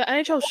 like, the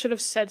NHL should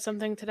have said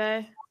something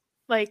today.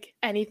 Like,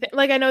 anything.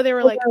 Like, I know they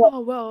were like,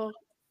 oh, well,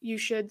 you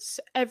should,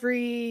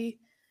 every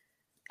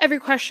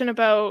question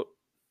about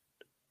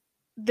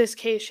this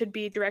case should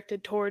be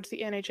directed towards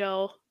the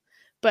NHL,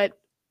 but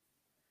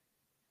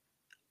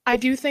I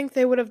do think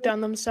they would have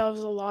done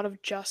themselves a lot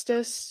of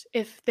justice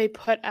if they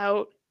put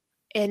out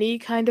any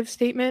kind of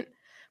statement.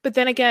 But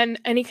then again,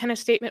 any kind of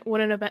statement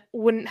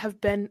wouldn't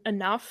have been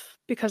enough,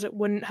 because it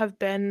wouldn't have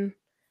been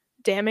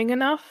damning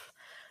enough.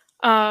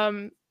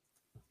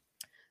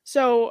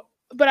 So,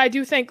 but I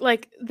do think,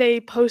 like, they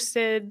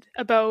posted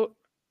about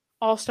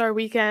All-Star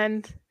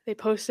Weekend. They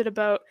posted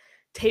about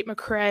Tate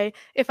McRae.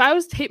 If I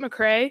was Tate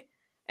McRae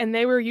and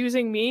they were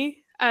using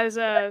me as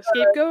a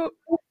scapegoat,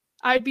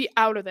 I'd be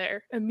out of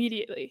there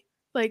immediately.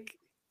 Like,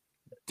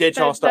 ditch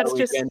All-Star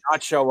Weekend,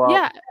 not show up.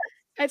 Yeah,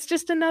 it's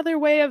just another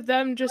way of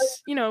them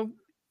just,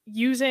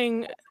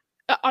 using,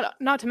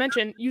 not to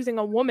mention using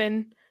a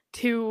woman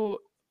to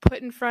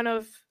put in front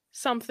of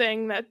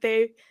something that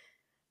they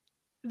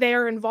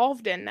are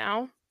involved in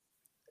now.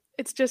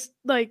 It's just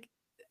like,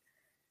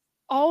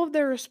 all of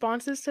their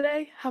responses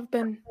today have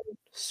been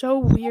so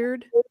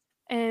weird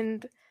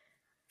and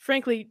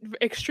frankly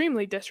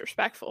extremely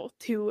disrespectful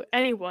to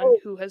anyone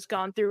who has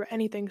gone through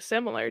anything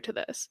similar to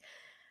this.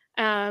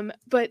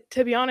 But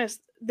to be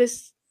honest,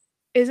 this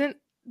isn't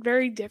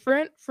very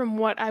different from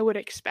what I would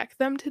expect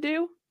them to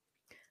do,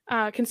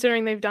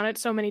 considering they've done it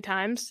so many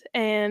times.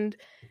 And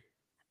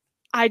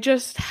I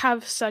just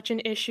have such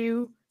an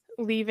issue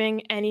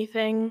leaving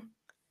anything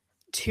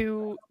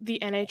to the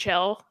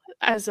NHL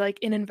as like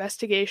an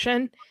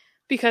investigation,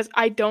 because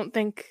I don't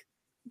think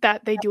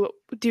that they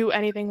do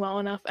anything well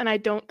enough, and I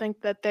don't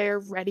think that they're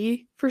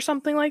ready for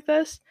something like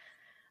this,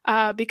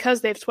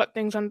 because they've swept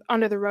things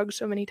under the rug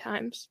so many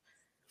times.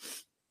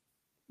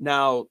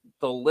 Now,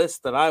 the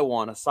list that I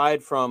want,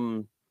 aside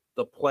from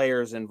the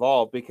players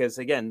involved, because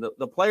again,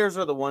 the players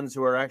are the ones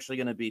who are actually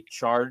going to be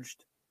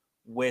charged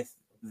with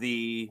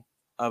the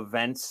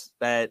events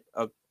that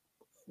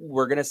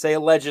we're going to say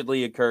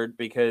allegedly occurred,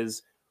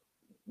 because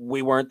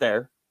we weren't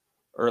there,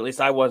 or at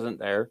least I wasn't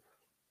there.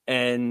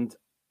 And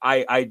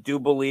I do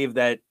believe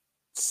that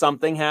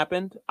something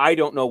happened. I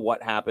don't know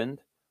what happened,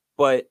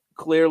 but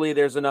clearly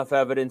there's enough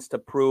evidence to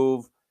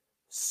prove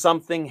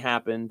something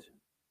happened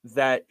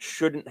that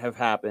shouldn't have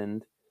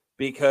happened,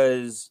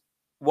 because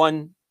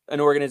an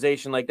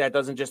organization like that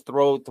doesn't just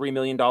throw $3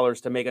 million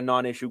to make a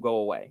non-issue go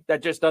away.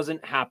 That just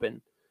doesn't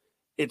happen.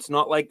 It's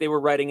not like they were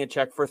writing a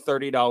check for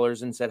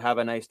 $30 and said, have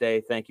a nice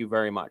day, thank you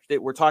very much.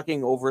 We're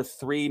talking over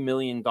 $3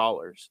 million.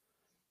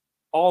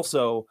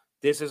 Also,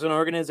 this is an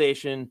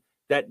organization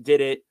that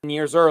did it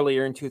years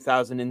earlier in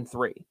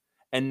 2003,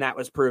 and that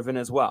was proven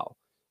as well.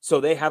 So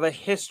they have a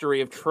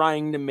history of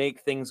trying to make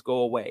things go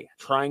away,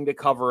 trying to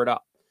cover it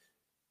up.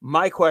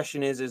 My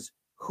question is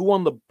who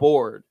on the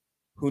board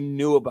who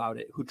knew about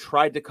it, who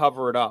tried to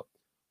cover it up?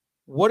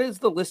 What is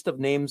the list of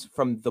names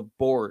from the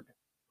board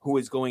who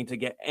is going to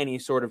get any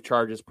sort of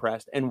charges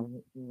pressed?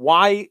 And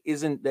why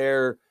isn't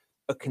there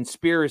a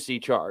conspiracy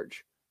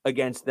charge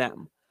against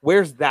them?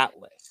 Where's that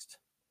list?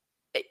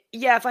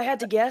 Yeah, if I had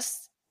to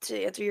guess,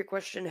 to answer your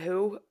question,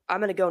 who, I'm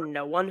going to go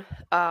no one.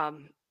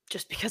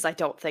 Just because I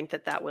don't think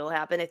that will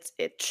happen.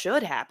 It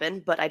should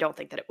happen, but I don't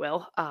think that it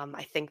will.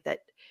 I think that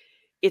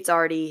it's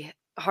already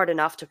hard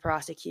enough to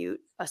prosecute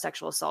a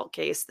sexual assault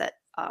case that,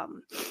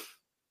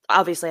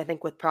 obviously, I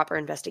think with proper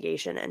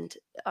investigation and,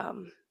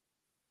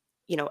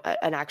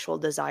 an actual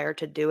desire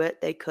to do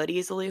it, they could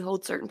easily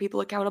hold certain people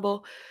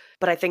accountable.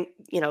 But I think,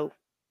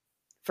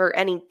 for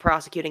any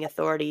prosecuting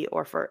authority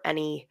or for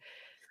any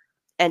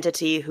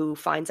entity who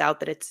finds out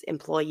that its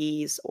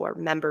employees or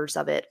members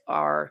of it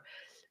are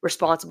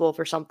responsible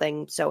for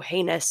something so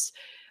heinous,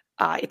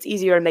 it's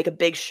easier to make a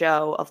big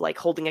show of like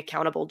holding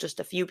accountable just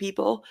a few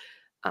people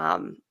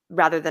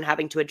rather than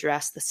having to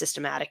address the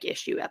systematic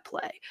issue at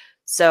play.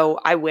 So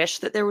I wish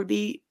that there would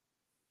be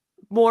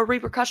more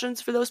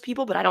repercussions for those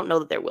people, but I don't know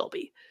that there will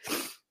be.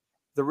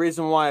 The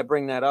reason why I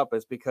bring that up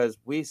is because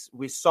we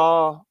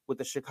saw with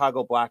the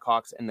Chicago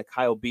Blackhawks and the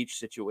Kyle Beach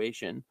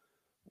situation,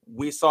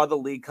 we saw the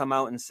league come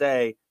out and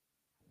say,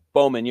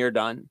 Bowman, you're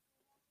done.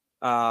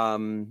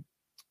 I'm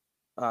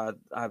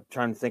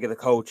trying to think of the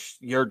coach,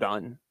 you're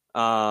done.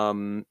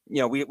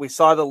 We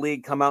saw the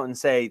league come out and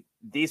say,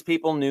 these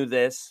people knew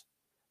this.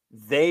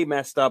 They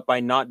messed up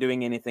by not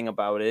doing anything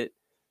about it.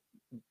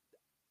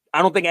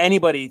 I don't think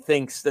anybody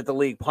thinks that the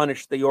league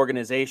punished the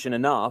organization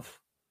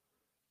enough,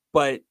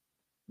 but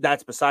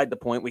that's beside the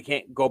point. We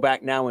can't go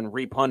back now and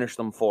repunish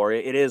them for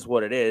it. It is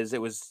what it is.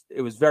 It was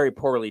very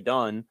poorly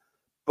done,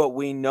 but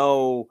we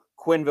know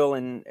Quenneville,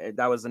 and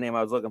that was the name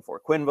I was looking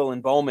for, Quenneville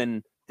and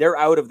Bowman, they're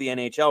out of the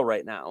NHL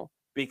right now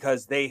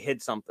because they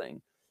hid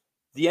something.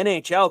 The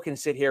NHL can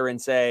sit here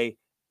and say,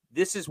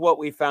 this is what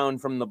we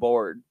found from the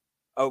board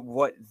of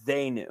what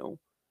they knew.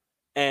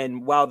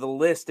 And while the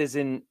list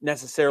isn't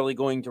necessarily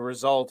going to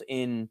result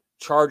in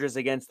charges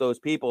against those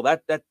people,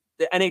 that the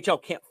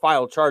NHL can't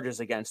file charges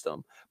against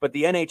them. But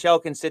the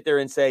NHL can sit there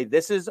and say,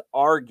 this is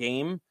our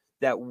game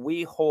that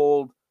we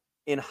hold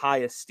in high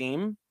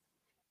esteem.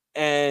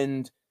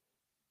 And,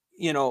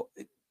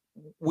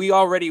 we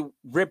already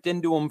ripped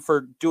into them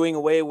for doing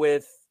away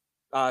with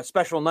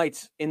special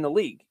nights in the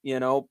league,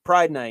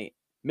 Pride Night,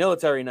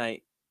 Military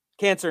Night,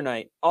 Cancer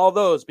Night, all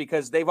those,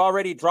 because they've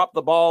already dropped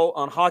the ball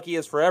on Hockey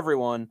Is For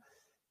Everyone.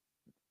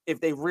 If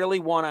they really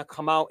want to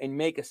come out and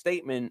make a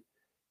statement,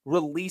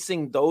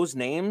 releasing those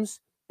names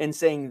and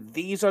saying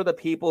these are the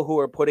people who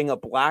are putting a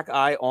black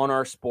eye on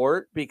our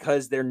sport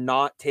because they're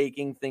not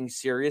taking things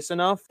serious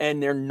enough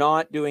and they're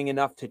not doing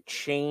enough to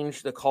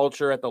change the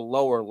culture at the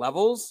lower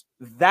levels,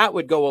 that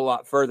would go a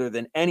lot further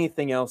than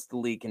anything else the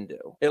league can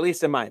do, at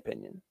least in my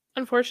opinion.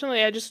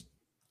 Unfortunately,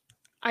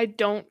 I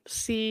don't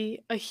see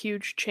a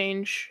huge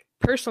change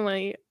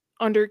personally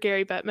under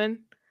Gary Bettman,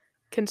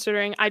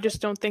 considering I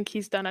just don't think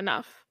he's done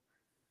enough.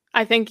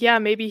 I think,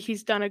 maybe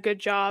he's done a good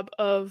job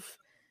of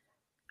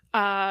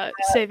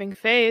saving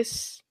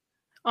face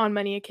on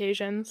many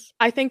occasions.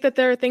 I think that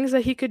there are things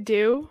that he could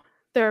do.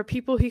 There are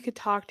people he could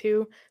talk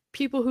to,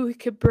 people who he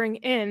could bring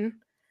in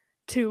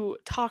to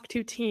talk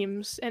to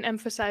teams and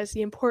emphasize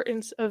the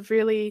importance of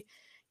really,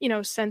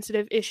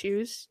 sensitive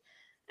issues.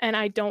 And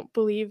I don't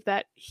believe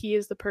that he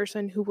is the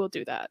person who will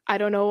do that. I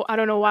don't know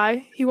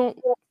why he won't,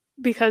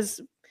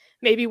 because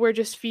maybe we're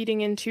just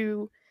feeding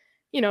into,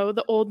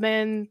 the old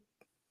man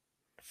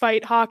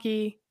fight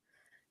hockey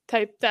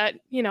type that,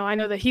 I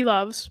know that he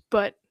loves,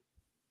 but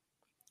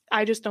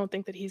I just don't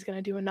think that he's going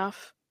to do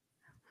enough.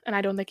 And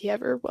I don't think he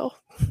ever will.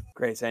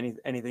 Grace,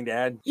 anything to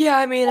add? Yeah,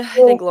 I mean, I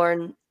think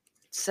Lauren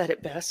said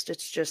it best.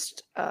 It's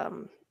just,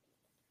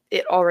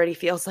 it already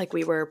feels like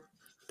we were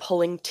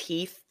pulling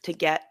teeth to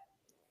get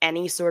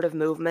any sort of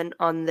movement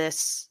on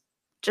this,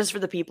 just for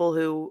the people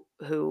who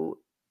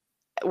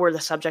were the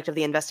subject of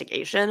the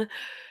investigation.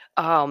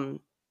 And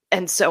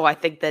so I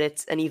think that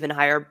it's an even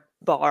higher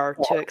bar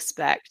to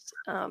expect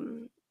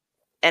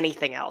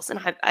anything else.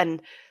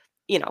 And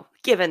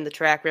given the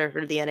track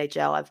record of the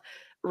NHL, I've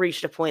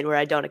reached a point where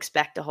I don't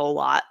expect a whole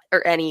lot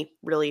or any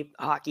really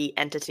hockey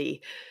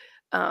entity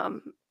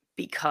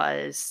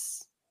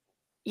because,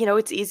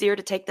 it's easier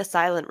to take the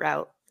silent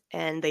route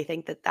and they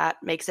think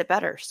that makes it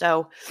better.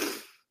 So,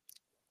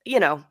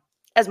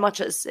 as much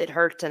as it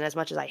hurts and as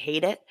much as I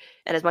hate it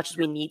and as much as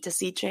we need to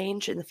see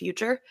change in the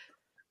future,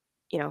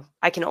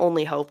 I can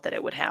only hope that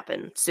it would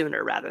happen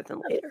sooner rather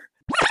than later.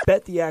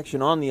 Bet the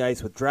action on the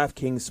ice with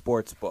DraftKings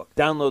Sportsbook.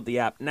 Download the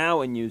app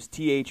now and use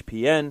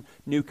THPN.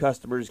 New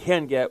customers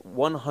can get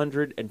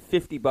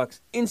 $150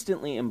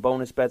 instantly in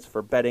bonus bets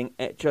for betting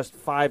at just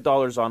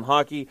 $5 on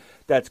hockey.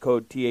 That's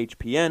code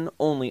THPN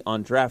only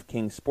on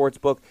DraftKings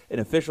Sportsbook, an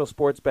official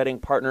sports betting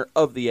partner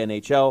of the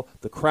NHL.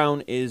 The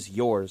crown is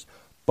yours.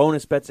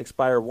 Bonus bets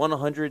expire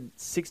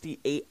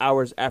 168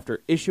 hours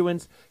after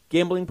issuance.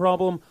 Gambling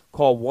problem?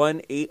 Call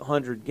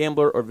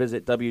 1-800-GAMBLER or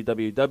visit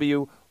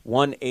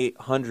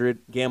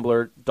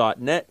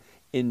www.1800gambler.net.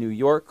 In New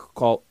York,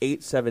 call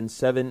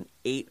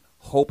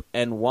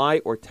 877-8-HOPE-NY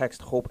or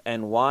text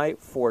HOPE-NY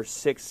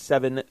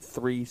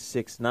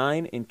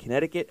 467-369. In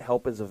Connecticut,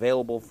 help is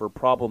available for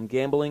problem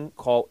gambling.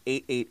 Call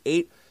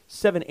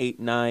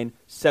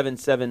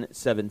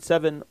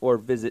 888-789-7777 or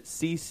visit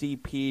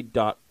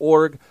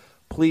ccp.org.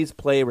 Please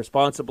play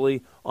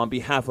responsibly. On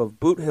behalf of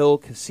Boot Hill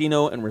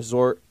Casino and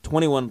Resort,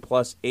 21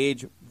 plus,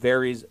 age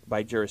varies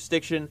by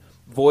jurisdiction,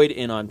 void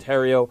in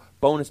Ontario.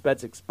 Bonus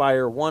bets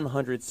expire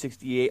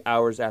 168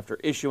 hours after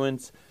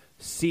issuance.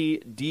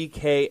 See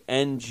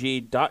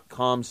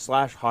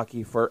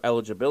dkng.com/hockey for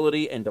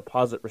eligibility and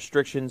deposit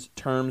restrictions,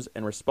 terms,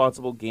 and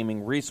responsible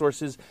gaming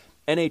resources.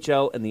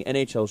 NHL and the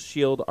NHL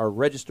Shield are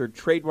registered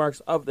trademarks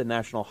of the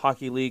National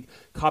Hockey League.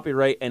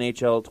 Copyright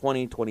NHL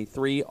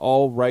 2023,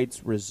 all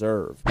rights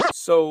reserved.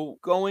 So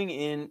going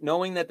in,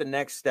 knowing that the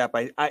next step,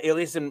 I at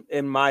least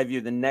in my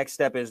view, the next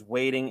step is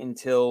waiting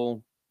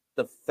until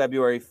the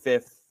February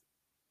 5th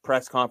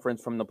press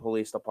conference from the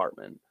police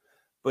department.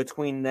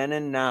 Between then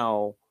and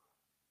now,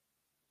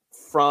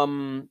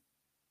 from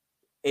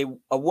a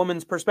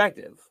woman's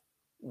perspective,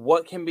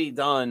 what can be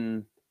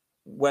done,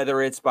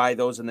 whether it's by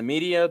those in the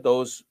media,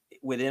 those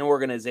within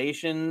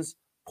organizations,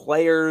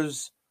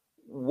 players,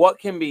 what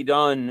can be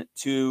done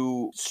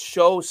to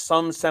show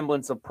some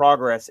semblance of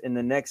progress in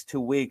the next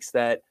 2 weeks?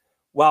 That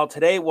while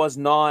today was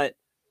not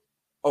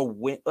a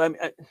win,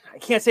 I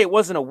can't say it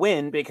wasn't a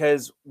win,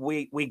 because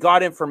we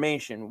got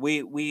information.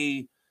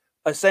 We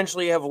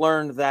essentially have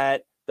learned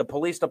that the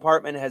police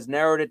department has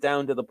narrowed it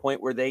down to the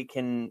point where they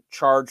can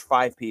charge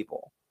 5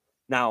 people.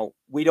 Now,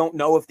 we don't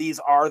know if these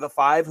are the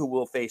 5 who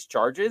will face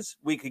charges.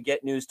 We could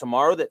get news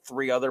tomorrow that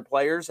 3 other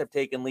players have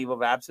taken leave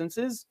of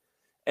absences,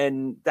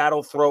 and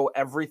that'll throw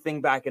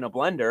everything back in a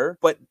blender.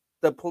 But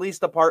the police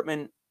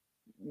department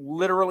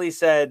literally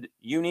said,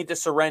 you need to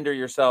surrender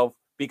yourself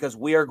because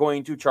we are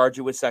going to charge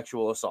you with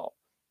sexual assault,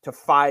 to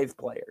 5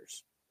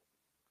 players.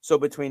 So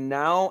between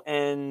now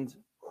and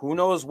who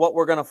knows what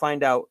we're going to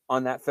find out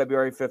on that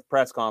February 5th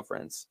press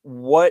conference,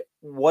 what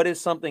is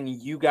something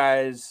you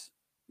guys,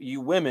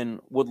 you women,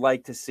 would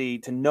like to see,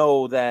 to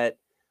know that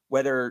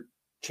whether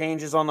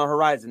change is on the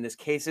horizon, this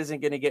case isn't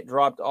going to get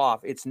dropped off,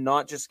 it's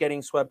not just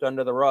getting swept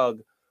under the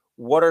rug?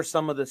 What are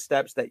some of the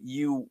steps that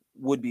you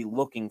would be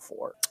looking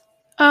for?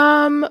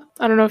 I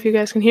don't know if you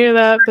guys can hear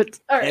that, but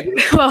all right.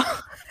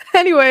 Well,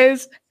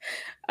 anyways,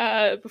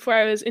 before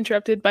I was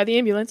interrupted by the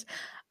ambulance,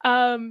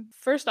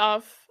 first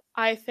off,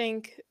 I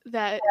think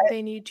that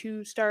they need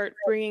to start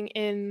bringing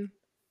in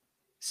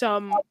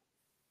some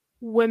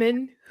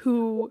women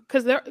who,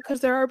 because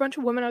there are a bunch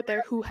of women out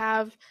there who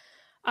have,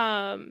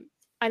 I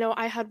know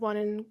I had one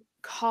in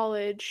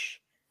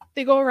college.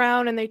 They go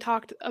around and they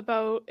talked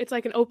about, it's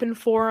like an open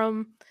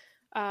forum,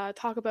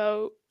 talk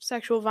about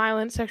sexual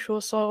violence, sexual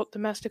assault,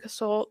 domestic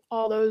assault,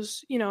 all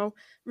those,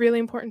 really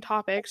important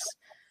topics.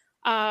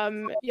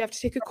 You have to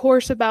take a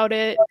course about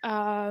it.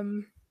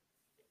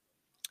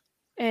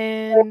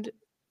 And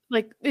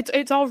like,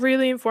 it's all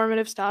really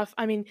informative stuff.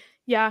 I mean,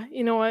 yeah,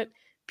 you know what?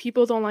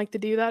 People don't like to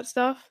do that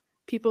stuff.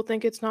 People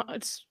think it's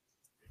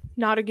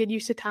not a good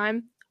use of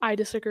time. I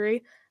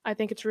disagree. I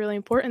think it's really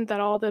important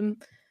that all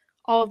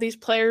of these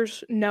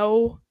players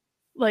know,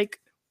 like,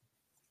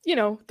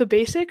 the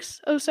basics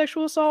of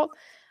sexual assault.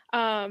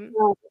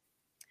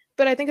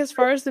 But I think as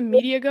far as the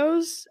media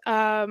goes,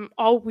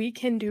 all we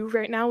can do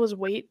right now is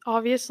wait,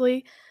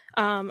 obviously.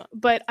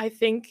 But I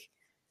think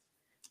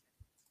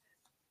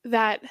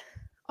that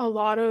a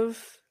lot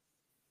of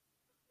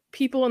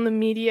people in the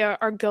media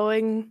are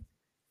going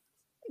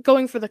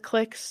for the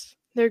clicks.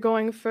 They're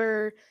going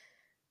for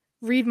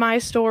read my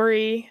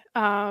story,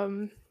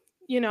 not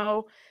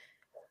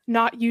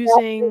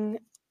using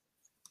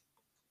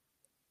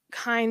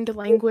kind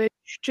language,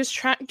 just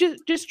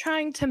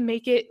trying to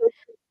make it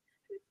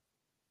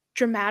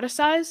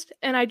dramatized.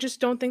 And I just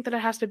don't think that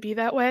it has to be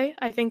that way.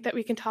 I think that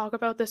we can talk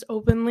about this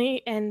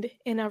openly and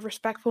in a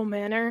respectful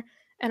manner.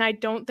 And I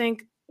don't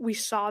think we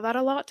saw that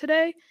a lot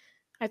today.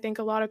 I think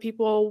a lot of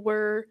people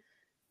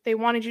they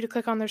wanted you to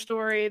click on their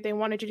story. They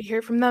wanted you to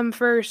hear from them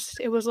first.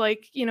 It was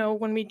like,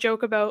 when we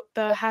joke about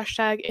the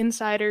hashtag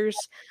insiders,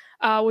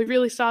 we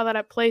really saw that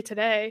at play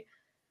today.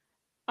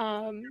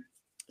 So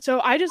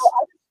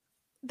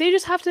they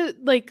just have to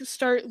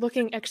start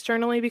looking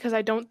externally, because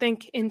I don't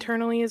think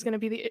internally is going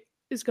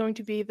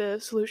to be the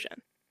solution.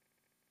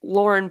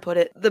 Lauren put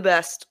it the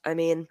best. I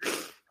mean,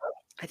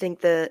 I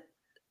think the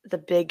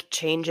big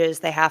changes,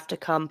 they have to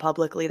come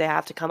publicly, they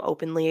have to come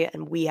openly,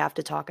 and we have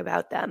to talk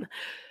about them.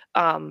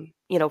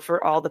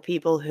 For all the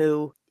people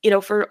who,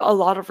 for a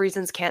lot of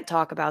reasons can't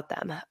talk about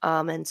them.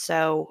 And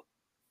so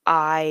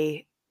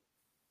I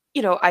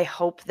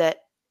hope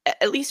that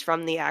at least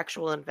from the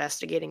actual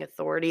investigating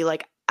authority,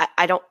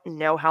 I don't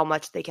know how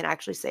much they can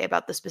actually say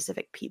about the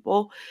specific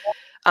people,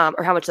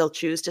 or how much they'll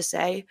choose to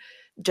say,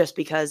 just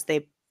because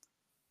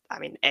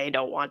A,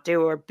 don't want to,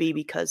 or B,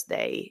 because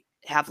they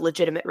have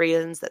legitimate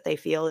reasons that they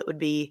feel it would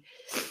be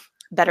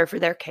better for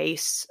their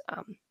case.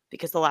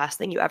 Because the last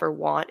thing you ever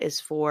want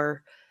is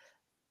for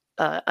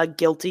a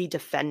guilty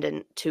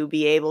defendant to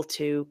be able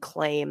to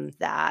claim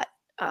that,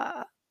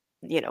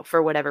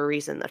 for whatever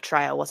reason, the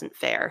trial wasn't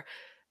fair.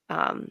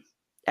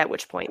 At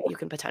which point you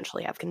can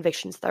potentially have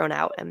convictions thrown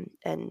out,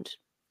 and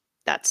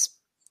that's,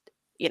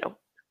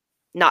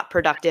 not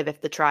productive if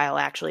the trial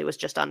actually was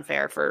just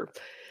unfair for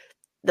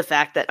the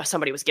fact that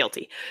somebody was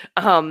guilty.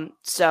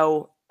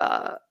 So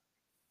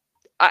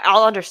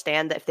I'll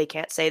understand that if they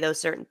can't say those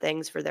certain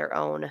things for their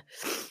own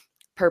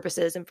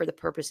purposes and for the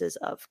purposes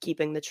of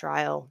keeping the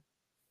trial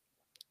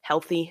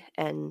healthy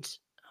and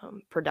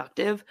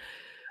productive.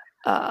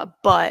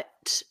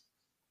 But,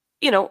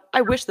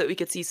 I wish that we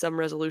could see some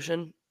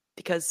resolution,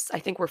 because I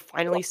think we're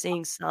finally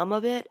seeing some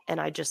of it,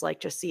 and I just like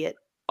to see it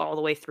all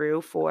the way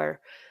through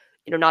for,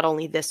 not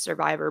only this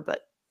survivor,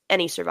 but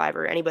any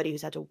survivor, anybody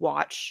who's had to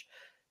watch,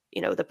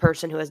 the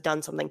person who has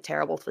done something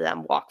terrible to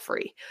them walk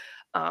free.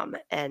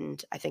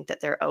 And I think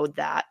that they're owed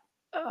that.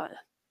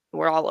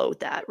 We're all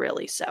owed that,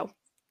 really. So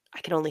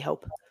I can only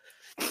hope.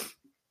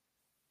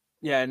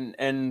 Yeah,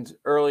 and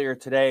earlier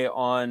today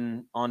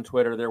on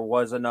Twitter, there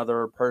was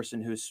another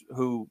person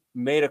who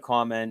made a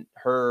comment.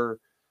 Her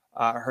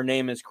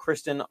name is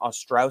Kristen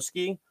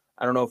Ostrowski.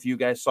 I don't know if you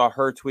guys saw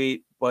her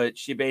tweet, but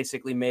she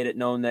basically made it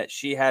known that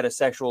she had a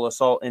sexual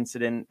assault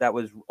incident that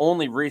was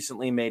only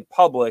recently made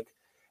public,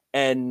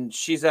 and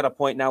she's at a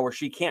point now where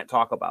she can't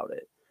talk about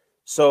it.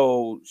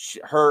 So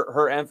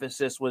her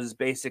emphasis was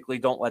basically,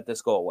 don't let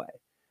this go away.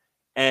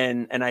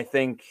 And I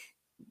think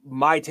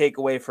my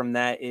takeaway from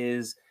that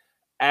is,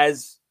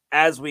 as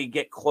we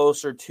get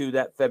closer to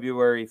that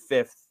February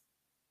 5th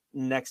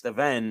next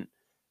event,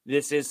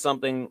 this is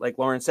something, like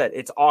Lauren said,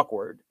 it's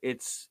awkward.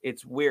 It's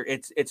weird.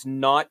 It's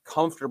not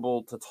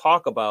comfortable to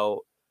talk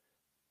about,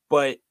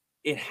 but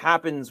it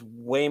happens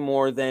way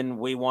more than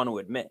we want to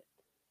admit.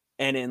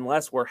 And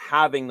unless we're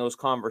having those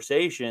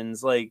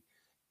conversations, like,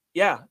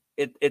 yeah,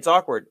 it's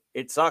awkward.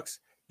 It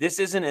sucks. This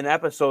isn't an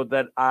episode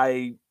that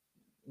I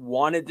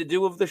wanted to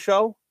do of the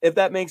show, if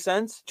that makes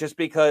sense, just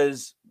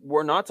because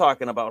we're not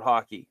talking about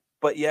hockey,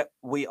 but yet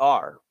we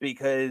are,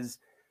 because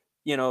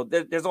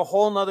there's a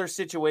whole nother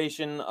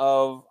situation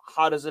of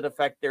how does it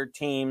affect their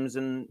teams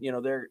and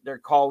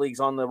their colleagues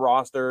on the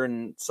roster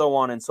and so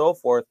on and so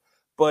forth,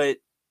 but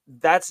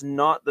that's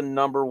not the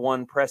number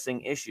one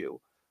pressing issue.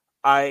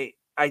 I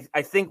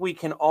think we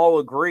can all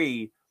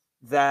agree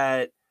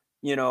that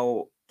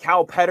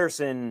Cal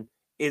Petersen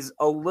is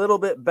a little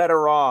bit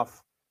better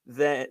off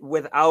than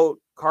without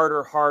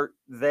Carter Hart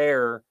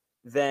there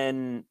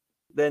than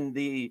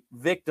the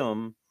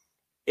victim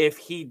if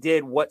he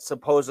did what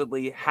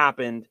supposedly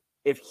happened,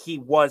 if he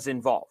was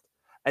involved.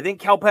 I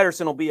think Cal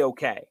Petersen will be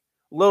okay,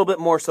 a little bit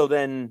more so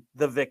than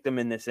the victim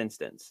in this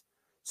instance.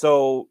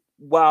 So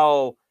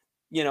while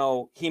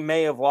he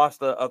may have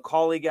lost a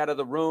colleague out of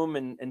the room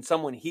and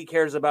someone he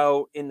cares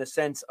about in the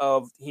sense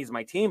of he's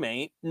my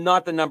teammate,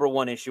 not the number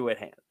one issue at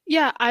hand.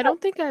 Yeah, I don't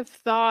think I've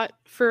thought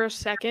for a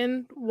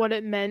second what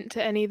it meant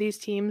to any of these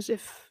teams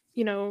if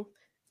the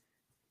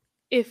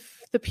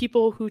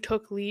people who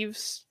took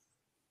leaves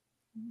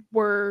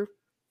were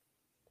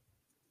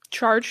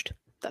charged.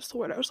 That's the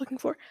word I was looking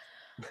for.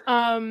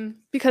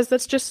 Because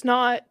that's just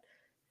not,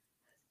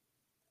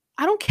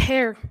 I don't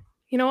care.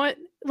 You know what?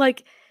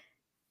 Like,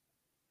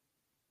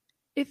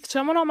 if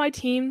someone on my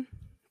team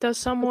does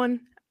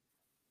something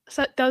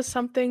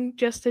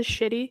just as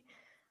shitty,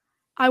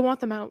 I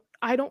want them out.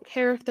 I don't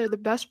care if they're the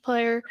best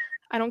player.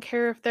 I don't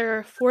care if they're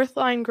a fourth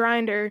line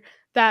grinder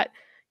that,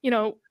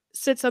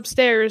 sits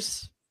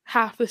upstairs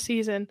half the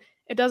season.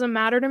 It doesn't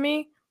matter to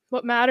me.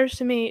 What matters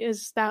to me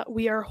is that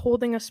we are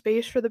holding a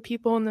space for the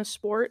people in the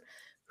sport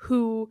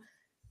who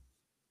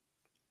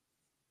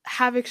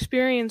have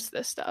experienced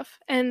this stuff.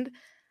 And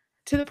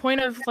to the point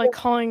of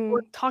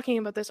talking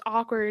about this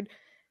awkward,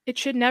 it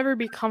should never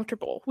be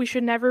comfortable. We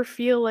should never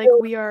feel like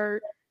we are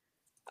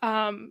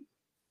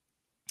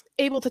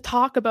able to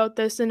talk about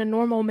this in a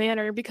normal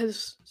manner,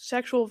 because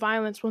sexual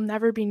violence will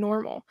never be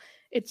normal.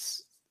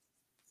 It's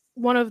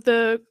one of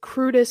the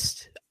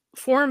crudest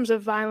forms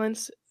of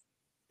violence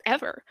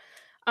ever.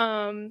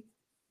 And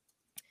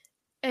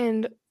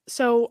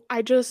so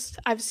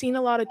I've seen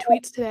a lot of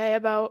tweets today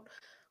about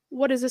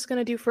what is this going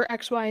to do for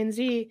X, Y, and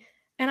Z?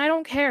 And I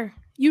don't care.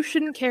 You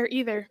shouldn't care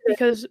either,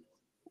 because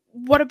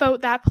what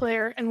about that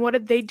player and what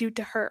did they do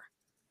to her?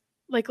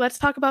 Like, let's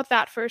talk about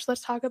that first.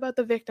 Let's talk about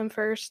the victim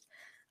first.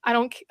 I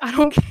don't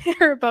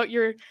care about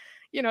your,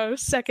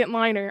 second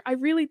liner. I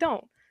really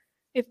don't.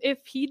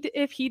 If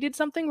he did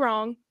something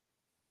wrong,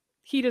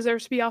 he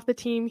deserves to be off the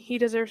team. He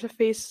deserves to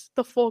face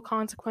the full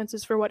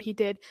consequences for what he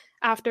did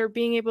after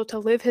being able to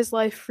live his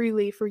life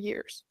freely for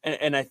years.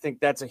 And I think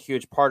that's a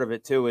huge part of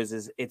it too,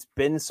 is it's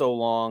been so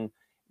long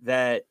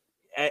that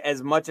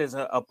as much as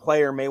a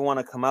player may want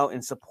to come out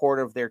in support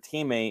of their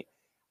teammate,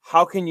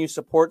 how can you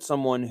support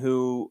someone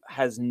who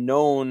has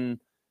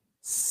known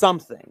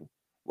something?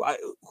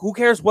 Who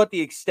cares what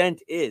the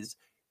extent is?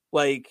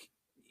 Like,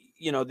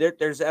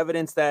 there's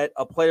evidence that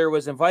a player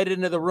was invited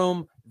into the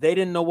room. They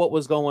didn't know what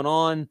was going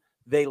on.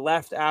 They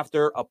left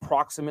after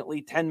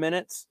approximately 10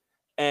 minutes.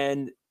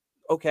 And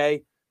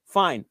okay,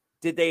 fine.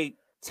 Did they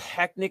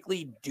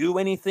technically do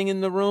anything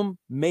in the room?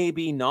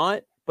 Maybe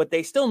not, but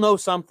they still know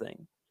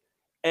something.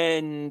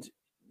 And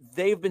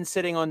they've been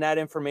sitting on that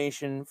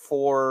information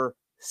for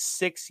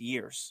 6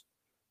 years.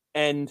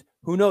 And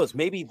who knows,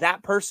 maybe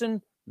that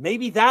person,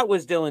 maybe that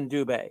was Dylan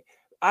Dubé.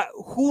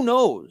 Who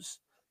knows?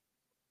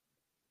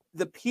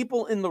 The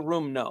people in the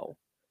room know.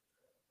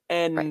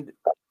 And,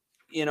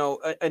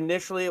 right.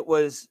 Initially it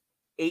was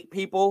 8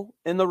 people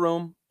in the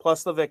room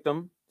plus the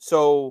victim.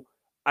 So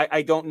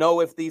I don't know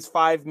if these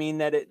 5 mean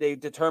that they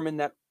determined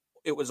that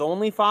it was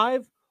only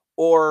 5,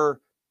 or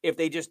if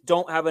they just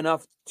don't have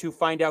enough to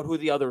find out who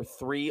the other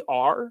 3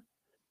 are.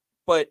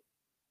 But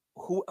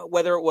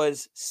whether it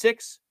was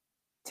 6,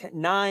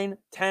 9,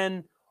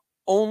 10,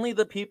 only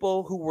the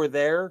people who were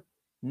there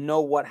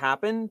know what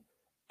happened.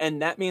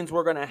 And that means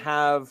we're going to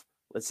have,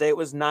 let's say it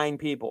was 9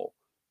 people,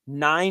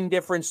 9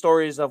 different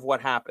stories of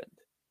what happened.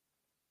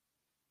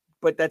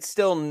 But that's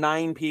still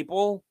 9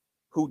 people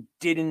who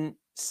didn't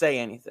say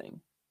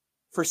anything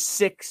for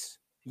 6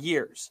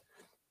 years.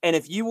 And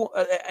if you,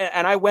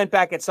 and I went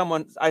back at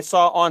someone I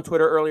saw on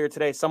Twitter earlier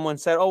today, someone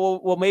said,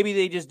 oh, well, maybe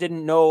they just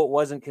didn't know it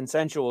wasn't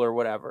consensual or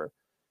whatever.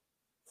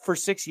 For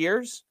 6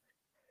 years,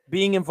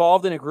 being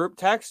involved in a group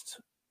text,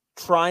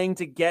 trying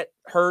to get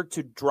her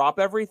to drop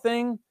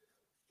everything,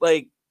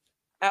 like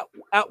at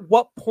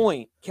what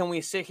point can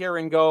we sit here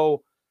and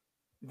go,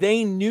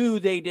 they knew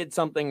they did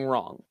something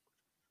wrong?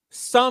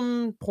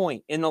 Some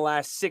point in the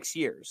last 6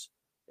 years,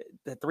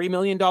 the $3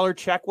 million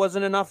check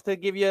wasn't enough to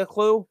give you a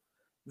clue.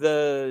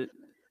 The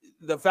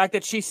fact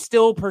that she's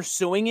still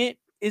pursuing it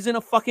isn't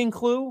a fucking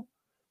clue.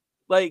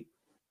 Like,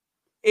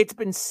 it's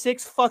been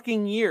 6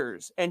 fucking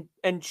years and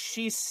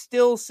she's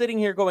still sitting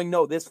here going,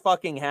 no, this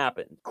fucking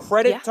happened.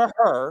 Credit to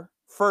her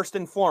first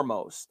and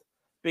foremost,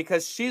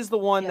 because she's the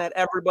one that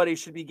everybody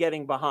should be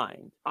getting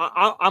behind.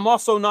 I'm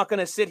also not going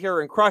to sit here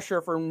and crush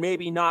her for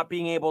maybe not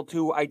being able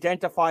to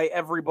identify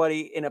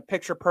everybody in a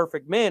picture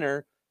perfect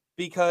manner,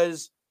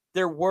 because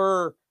there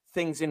were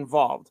things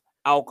involved,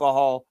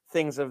 alcohol,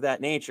 things of that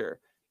nature.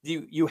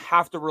 You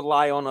have to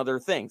rely on other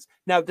things.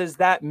 Now, does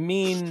that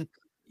mean,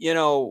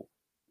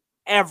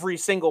 every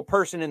single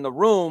person in the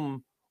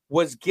room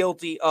was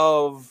guilty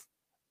of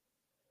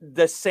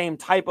the same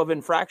type of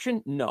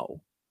infraction?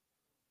 No.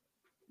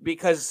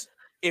 Because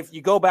if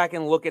you go back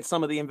and look at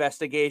some of the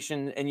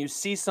investigation and you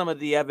see some of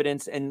the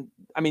evidence, and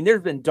I mean,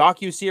 there's been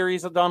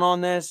docuseries done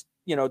on this,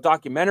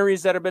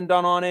 documentaries that have been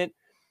done on it.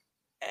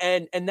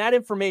 And that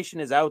information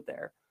is out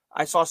there.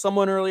 I saw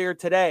someone earlier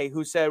today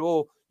who said,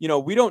 well,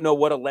 we don't know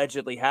what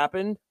allegedly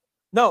happened.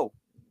 No,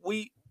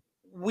 we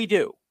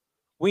do.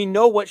 We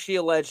know what she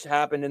alleged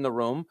happened in the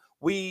room.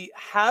 We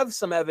have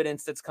some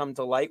evidence that's come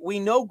to light. We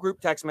know group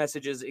text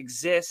messages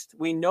exist.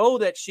 We know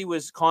that she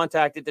was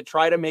contacted to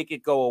try to make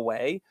it go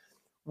away.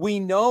 We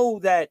know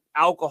that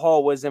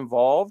alcohol was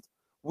involved.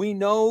 We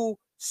know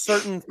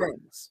certain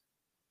things.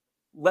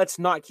 Let's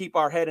not keep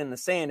our head in the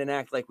sand and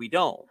act like we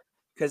don't,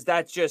 because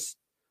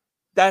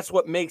that's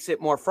what makes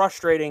it more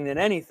frustrating than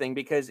anything.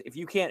 Because if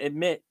you can't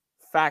admit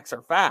facts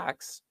are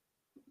facts,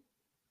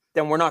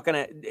 then we're not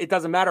going to, it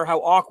doesn't matter how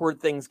awkward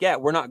things get.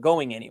 We're not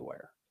going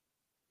anywhere.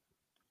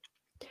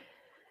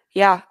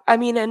 Yeah. I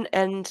mean,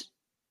 and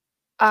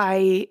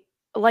I,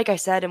 like I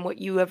said, and what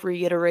you have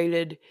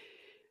reiterated,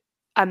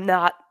 I'm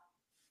not,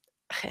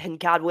 and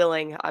God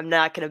willing, I'm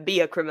not going to be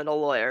a criminal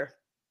lawyer,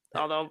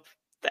 although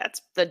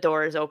the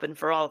door is open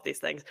for all of these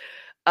things.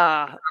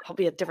 I'll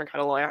be a different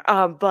kind of lawyer.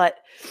 But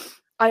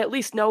I at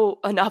least know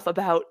enough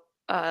about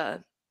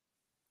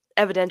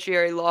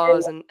evidentiary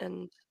laws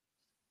and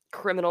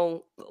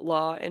criminal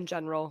law in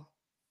general,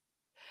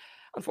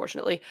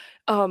 unfortunately,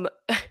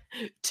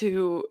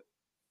 to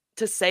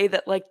say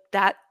that, like,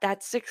 that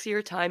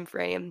 6-year time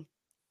frame,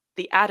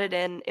 the added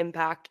in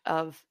impact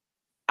of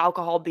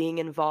alcohol being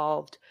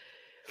involved,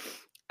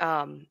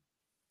 and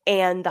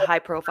the high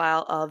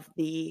profile of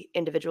the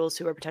individuals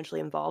who are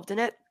potentially involved in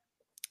it,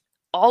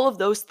 all of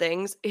those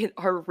things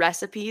are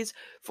recipes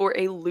for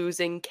a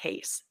losing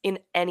case in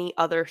any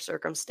other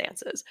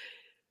circumstances.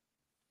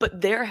 But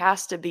there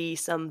has to be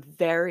some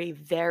very,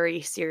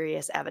 very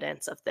serious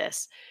evidence of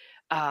this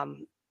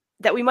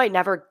that we might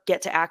never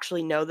get to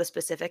actually know the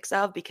specifics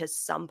of, because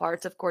some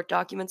parts of court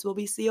documents will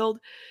be sealed.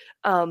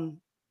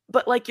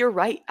 But like, you're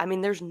right. I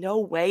mean, there's no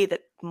way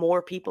that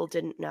more people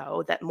didn't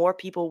know, that more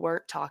people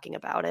weren't talking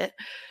about it.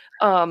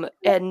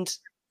 And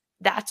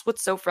that's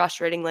what's so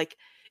frustrating. Like,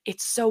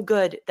 it's so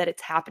good that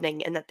it's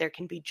happening and that there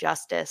can be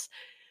justice,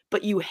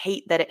 but you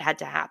hate that it had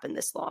to happen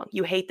this long.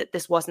 You hate that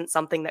this wasn't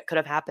something that could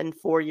have happened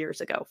 4 years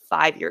ago,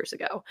 5 years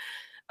ago.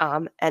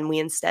 And we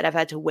instead have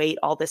had to wait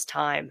all this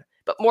time.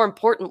 But more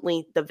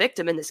importantly, the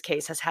victim in this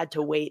case has had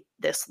to wait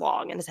this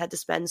long and has had to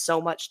spend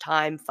so much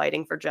time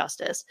fighting for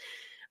justice.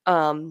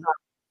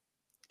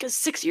 Because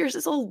 6 years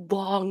is a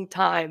long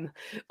time,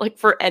 like,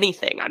 for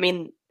anything. I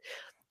mean,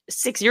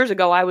 6 years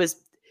ago, I was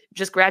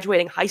just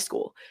graduating high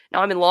school.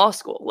 Now I'm in law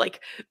school.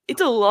 Like,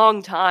 it's a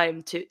long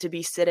time to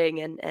be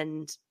sitting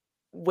and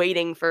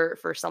waiting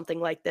for something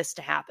like this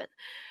to happen.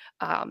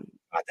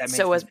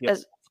 So as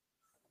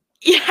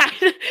yeah,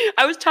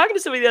 I was talking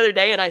to somebody the other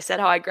day and I said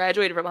how I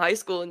graduated from high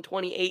school in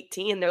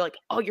 2018. They're like,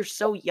 "Oh, you're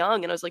so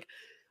young." And I was like,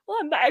 "Well,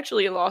 I'm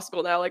actually in law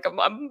school now. Like,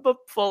 I'm a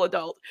full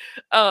adult."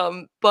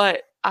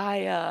 But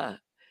I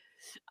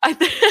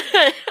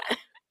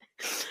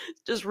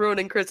just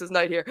ruining Chris's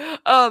night here.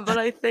 But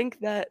I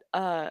think that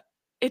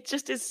it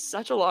just is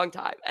such a long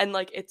time, and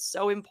like, it's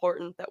so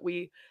important that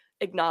we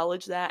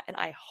acknowledge that, and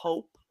I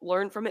hope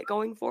learn from it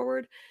going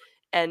forward,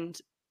 and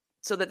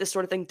so that this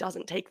sort of thing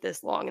doesn't take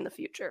this long in the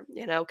future,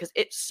 because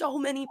so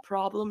many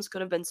problems could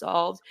have been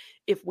solved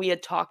if we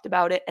had talked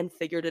about it and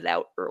figured it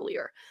out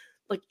earlier.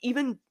 Like,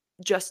 even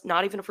just,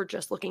 not even if we're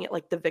just looking at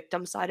like the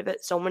victim side of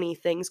it, so many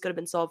things could have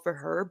been solved for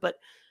her, but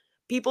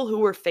people who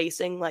were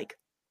facing like,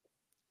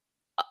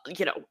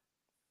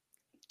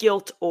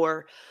 guilt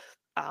or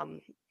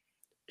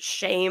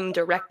shame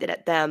directed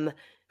at them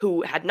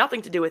who had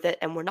nothing to do with it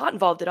and were not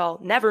involved at all,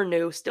 never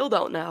knew, still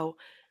don't know,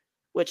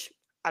 which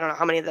I don't know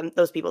how many of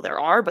those people there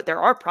are, but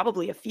there are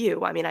probably a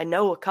few. I mean, I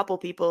know a couple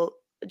people.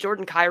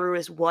 Jordan Kyrou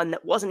is one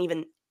that wasn't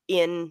even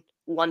in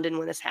London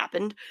when this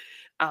happened.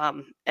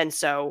 And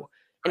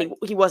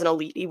he wasn't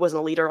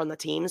a leader on the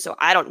team. So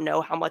I don't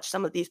know how much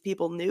some of these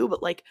people knew,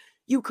 but like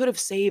you could have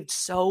saved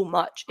so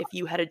much if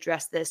you had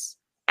addressed this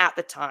at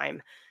the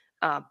time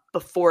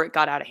before it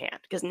got out of hand,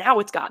 because now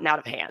it's gotten out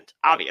of hand,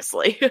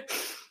 obviously.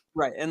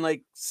 Right. And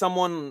like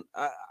someone,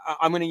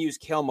 I'm going to use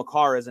Cale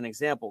Makar as an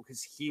example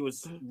because he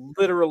was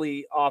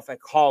literally off at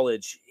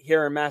college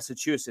here in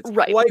Massachusetts,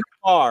 quite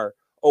far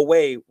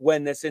away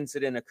when this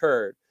incident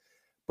occurred.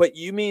 But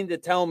you mean to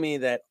tell me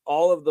that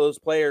all of those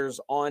players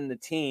on the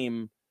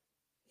team,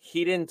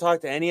 he didn't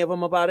talk to any of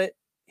them about it?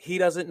 He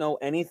doesn't know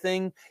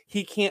anything.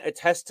 He can't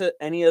attest to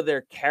any of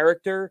their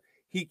character.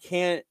 He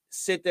can't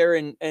sit there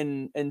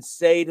and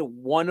say to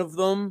one of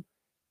them,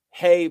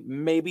 hey,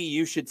 maybe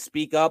you should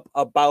speak up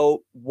about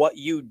what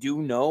you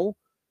do know.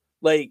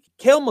 Like,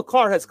 Cale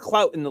Makar has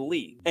clout in the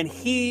league, and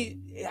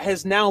he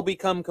has now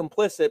become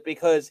complicit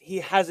because he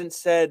hasn't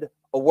said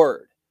a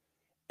word.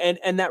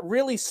 And that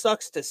really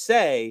sucks to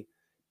say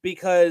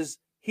because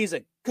he's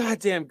a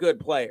goddamn good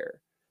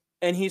player,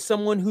 and he's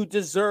someone who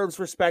deserves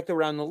respect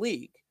around the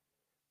league.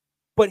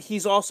 But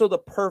he's also the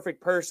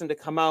perfect person to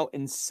come out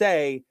and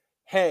say,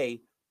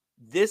 hey,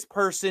 this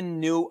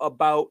person knew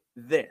about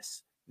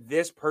this.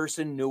 This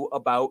person knew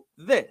about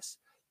this.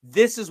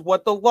 This is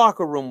what the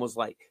locker room was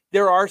like.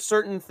 There are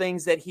certain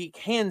things that he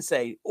can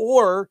say,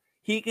 or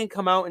he can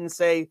come out and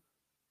say,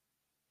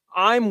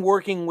 I'm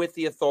working with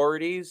the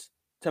authorities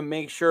to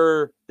make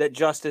sure that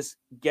justice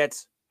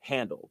gets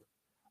handled.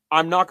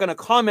 I'm not going to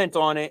comment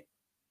on it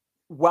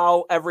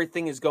while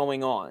everything is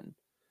going on.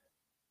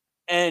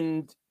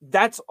 And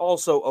that's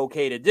also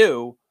okay to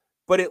do,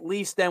 but at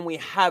least then we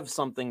have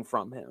something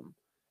from him.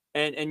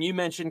 And you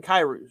mentioned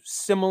Kyrou,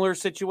 similar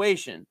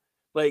situation.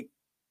 Like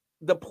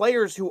the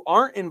players who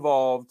aren't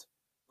involved,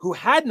 who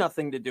had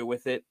nothing to do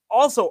with it,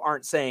 also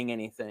aren't saying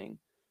anything.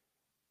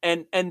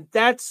 And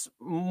that's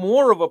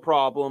more of a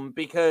problem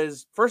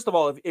because, first of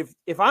all,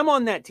 if I'm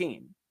on that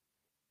team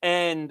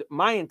and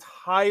my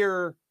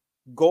entire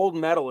gold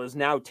medal is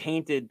now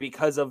tainted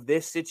because of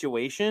this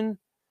situation,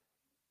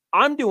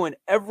 I'm doing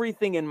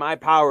everything in my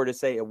power to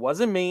say it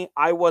wasn't me.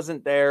 I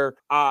wasn't there.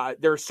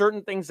 There are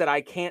certain things that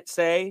I can't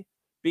say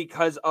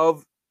because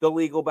of the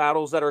legal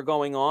battles that are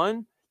going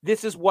on.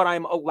 This is what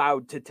I'm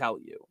allowed to tell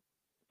you.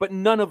 But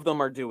none of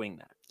them are doing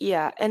that.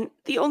 Yeah, and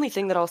the only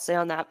thing that I'll say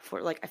on that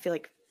before, like, I feel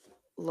like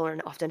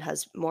Lauren often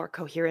has more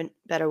coherent,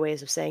 better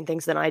ways of saying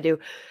things than I do.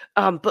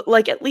 But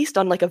like, at least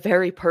on like a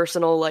very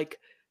personal, like,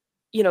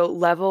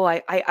 level,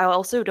 I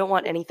also don't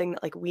want anything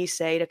that like we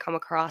say to come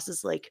across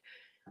as like,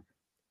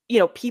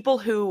 people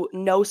who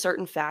know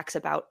certain facts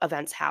about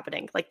events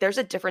happening. Like there's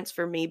a difference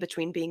for me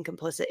between being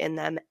complicit in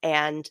them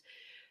and,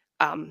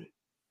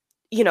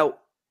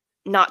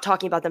 not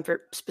talking about them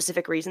for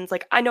specific reasons.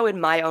 Like I know in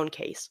my own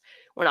case,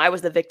 when I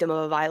was the victim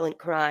of a violent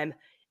crime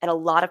and a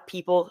lot of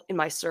people in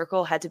my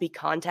circle had to be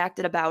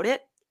contacted about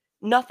it,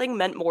 nothing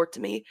meant more to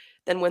me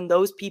than when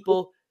those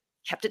people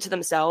kept it to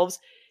themselves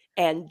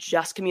and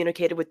just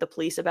communicated with the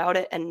police about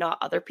it and not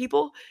other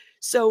people.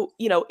 So,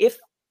 if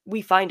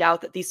we find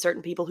out that these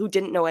certain people who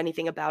didn't know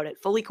anything about it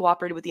fully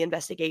cooperated with the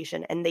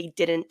investigation and they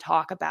didn't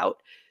talk about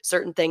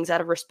certain things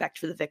out of respect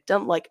for the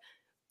victim, like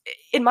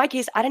in my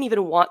case, I didn't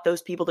even want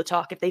those people to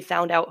talk if they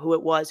found out who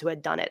it was who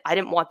had done it. I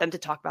didn't want them to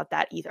talk about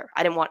that either.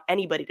 I didn't want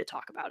anybody to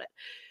talk about it.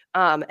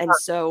 And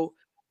so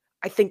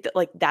I think that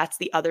like that's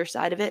the other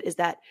side of it, is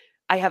that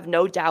I have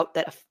no doubt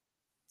that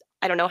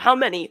I don't know how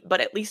many,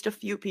 but at least a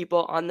few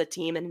people on the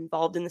team and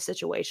involved in the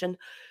situation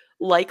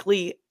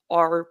likely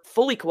are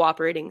fully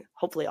cooperating,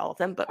 hopefully all of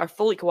them, but are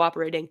fully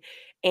cooperating,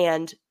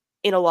 and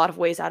in a lot of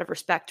ways out of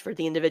respect for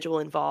the individual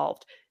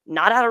involved,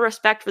 not out of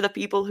respect for the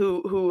people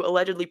who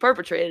allegedly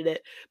perpetrated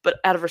it, but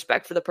out of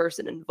respect for the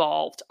person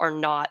involved, are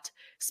not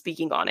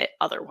speaking on it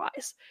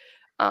otherwise.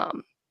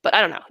 But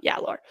I don't know. Yeah,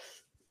 Laura.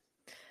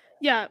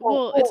 Yeah,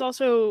 well, it's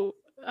also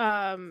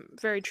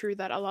very true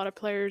that a lot of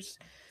players,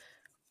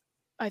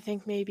 I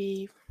think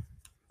maybe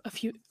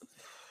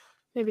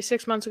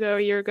 6 months ago,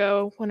 a year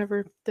ago,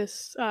 whenever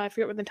this, I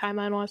forget what the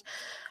timeline was,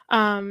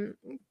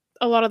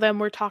 a lot of them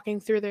were talking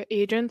through their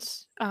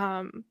agents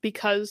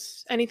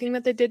because anything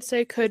that they did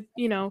say could,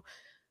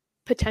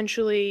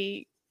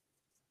 potentially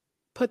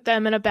put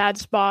them in a bad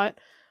spot.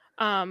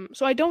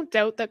 So I don't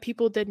doubt that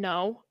people did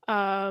know.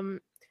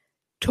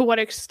 To what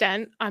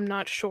extent, I'm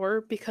not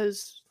sure,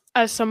 because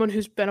as someone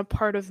who's been a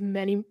part of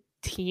many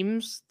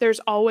teams,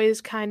 there's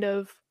always kind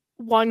of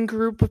one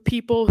group of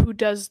people who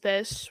does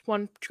this,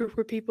 one group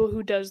of people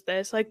who does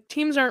this. Like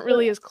teams aren't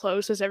really as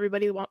close as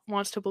everybody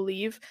wants to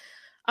believe.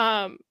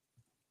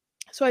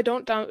 So I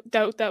don't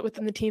doubt that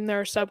within the team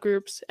there are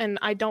subgroups, and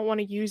I don't want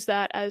to use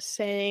that as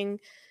saying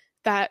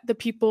that the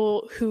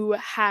people who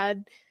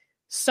had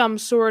some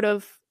sort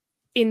of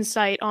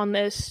insight on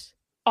this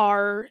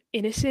are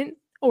innocent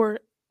or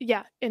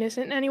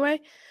innocent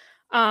anyway.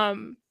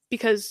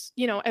 Because,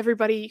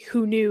 everybody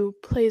who knew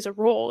plays a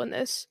role in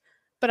this.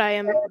 But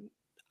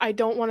I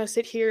don't want to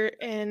sit here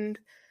and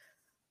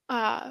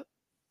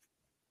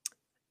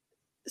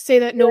say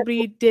that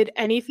nobody did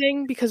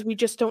anything, because we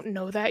just don't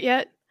know that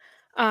yet.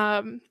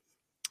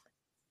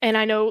 And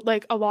I know,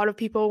 like, a lot of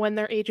people, when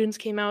their agents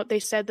came out, they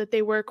said that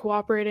they were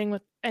cooperating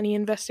with any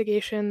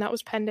investigation that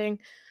was pending.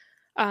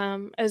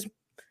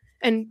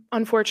 And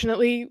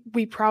unfortunately,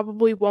 we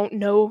probably won't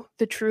know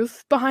the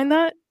truth behind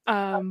that.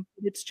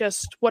 It's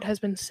just what has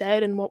been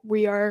said and what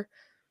we are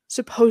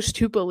supposed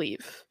to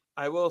believe.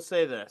 I will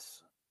say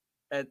this,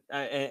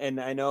 and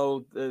I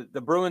know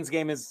the Bruins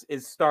game is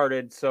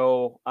started,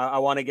 so I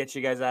want to get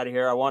you guys out of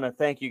here. I want to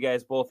thank you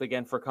guys both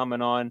again for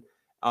coming on.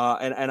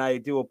 And I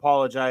do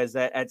apologize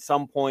that at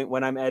some point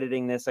when I'm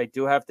editing this, I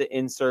do have to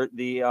insert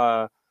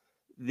the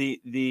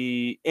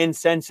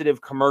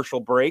insensitive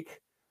commercial break.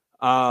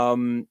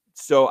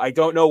 So I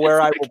don't know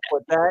where I will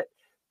put that,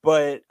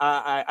 but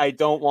I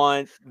don't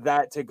want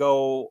that to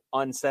go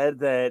unsaid.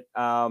 That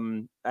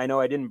I know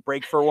I didn't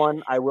break for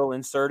one. I will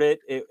insert it.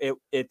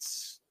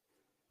 It's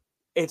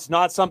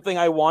not something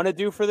I want to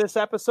do for this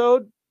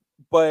episode,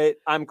 but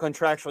I'm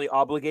contractually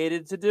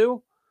obligated to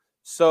do.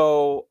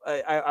 So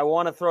I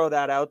want to throw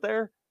that out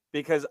there,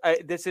 because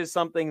this is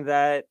something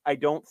that I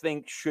don't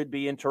think should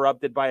be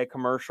interrupted by a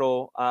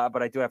commercial,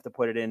 but I do have to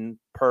put it in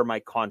per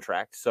my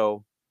contract.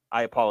 So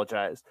I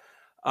apologize.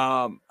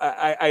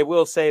 I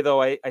will say,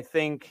 though, I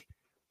think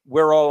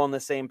we're all on the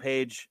same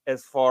page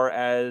as far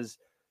as,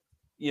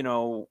 we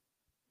know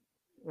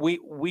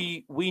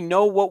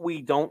what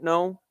we don't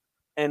know,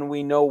 and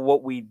we know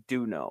what we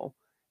do know.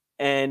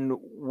 And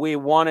we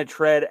want to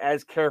tread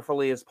as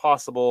carefully as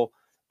possible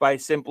by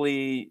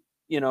simply,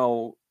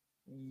 1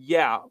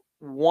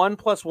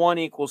 +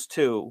 1 =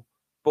 2,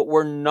 but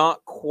we're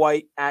not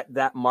quite at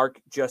that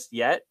mark just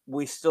yet.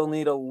 We still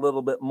need a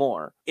little bit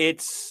more.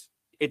 It's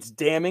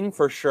damning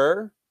for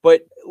sure,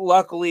 but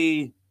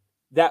luckily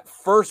that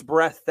first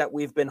breath that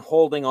we've been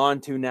holding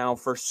on to now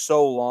for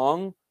so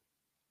long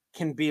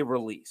can be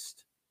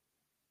released.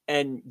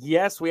 And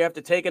yes, we have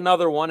to take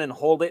another one and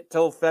hold it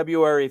till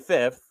February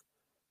 5th,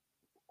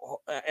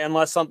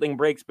 unless something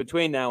breaks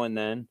between now and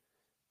then.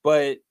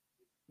 But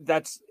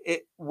that's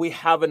it. We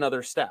have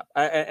another step.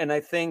 And I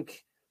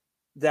think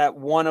that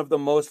one of the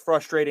most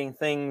frustrating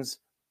things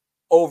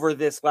over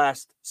this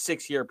last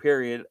 6-year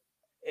period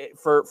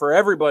for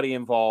everybody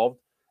involved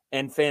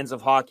and fans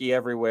of hockey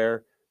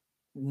everywhere,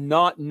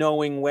 not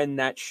knowing when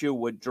that shoe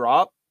would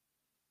drop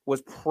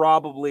was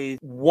probably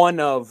one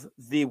of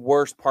the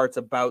worst parts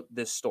about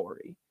this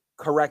story.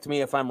 Correct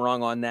me if I'm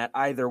wrong on that,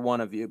 either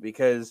one of you,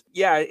 because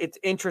it's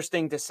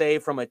interesting to say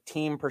from a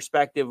team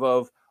perspective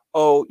of,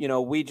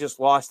 we just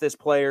lost this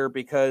player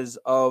because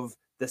of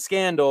the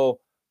scandal,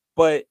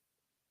 but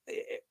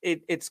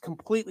it's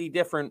completely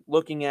different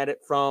looking at it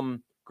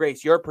from,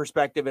 Grace, your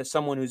perspective as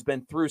someone who's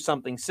been through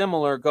something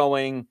similar,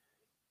 going,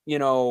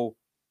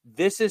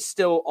 this is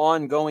still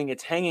ongoing.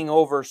 It's hanging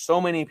over so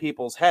many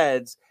people's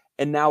heads.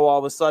 And now all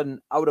of a sudden,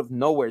 out of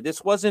nowhere,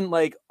 this wasn't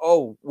like,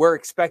 oh, we're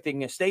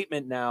expecting a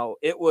statement now.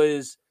 It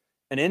was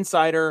an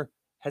insider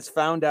has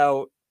found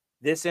out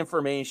this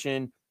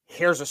information.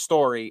 Here's a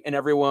story. And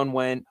everyone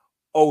went,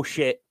 oh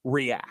shit,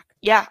 react.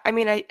 Yeah, I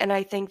mean,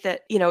 I think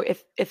that,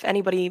 if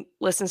anybody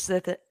listens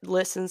to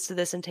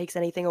this and takes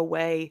anything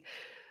away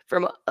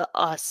from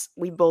us,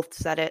 we both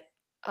said it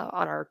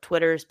on our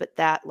Twitters, but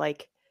that,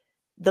 like,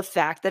 the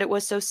fact that it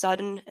was so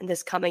sudden and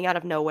this coming out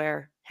of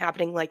nowhere,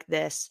 happening like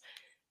this,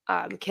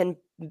 can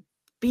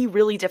be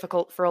really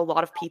difficult for a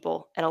lot of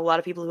people, and a lot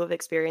of people who have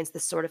experienced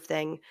this sort of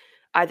thing,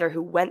 either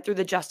who went through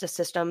the justice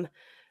system,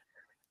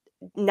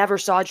 never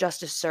saw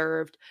justice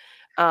served,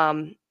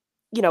 and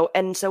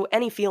so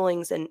any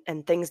feelings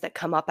and things that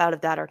come up out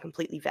of that are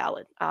completely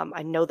valid.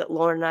 I know that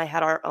Lauren and I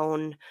had our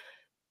own,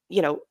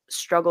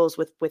 struggles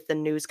with the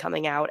news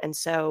coming out. And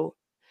so,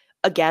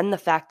 again, the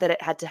fact that it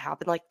had to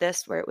happen like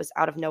this, where it was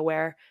out of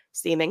nowhere,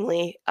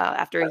 seemingly,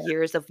 after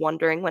years of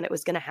wondering when it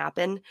was going to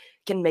happen,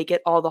 can make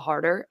it all the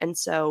harder. And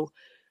so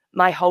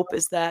my hope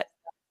is that,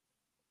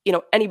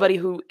 anybody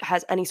who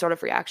has any sort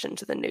of reaction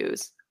to the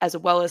news, as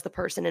well as the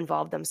person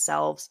involved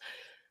themselves,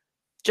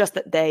 just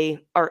that they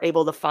are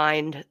able to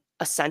find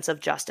a sense of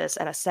justice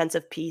and a sense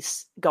of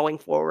peace going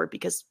forward,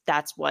 because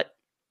that's what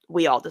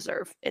we all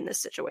deserve in this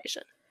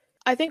situation.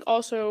 I think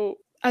also,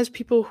 as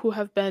people who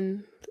have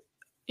been,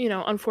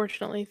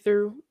 unfortunately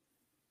through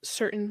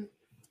certain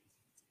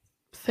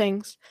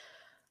things,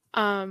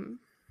 I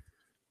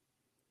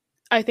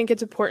think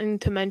it's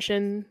important to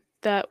mention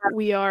that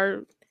we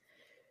are,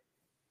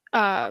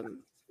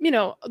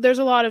 there's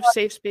a lot of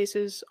safe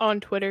spaces on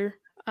Twitter,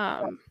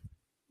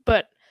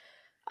 but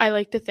I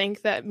like to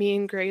think that me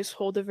and Grace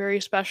hold a very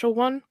special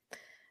one,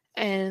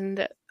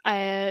 and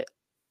I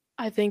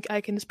think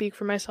I can speak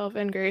for myself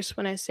and Grace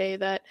when I say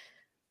that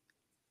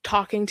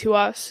talking to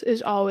us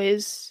is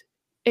always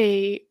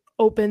a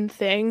open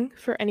thing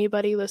for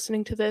anybody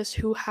listening to this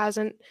who has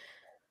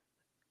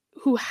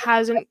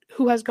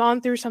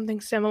gone through something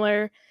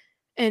similar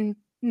and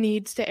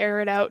needs to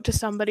air it out to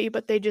somebody,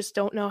 but they just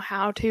don't know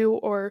how to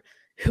or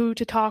who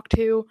to talk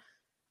to.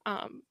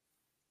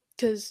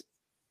 Because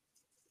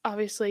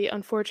obviously,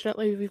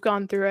 unfortunately, we've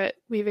gone through it.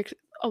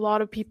 A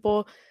lot of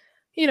people,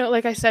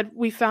 like I said,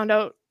 we found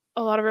out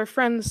a lot of our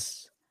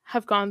friends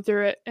have gone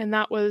through it, and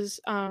that was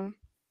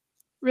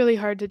really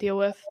hard to deal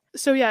with.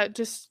 So yeah,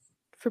 just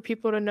for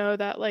people to know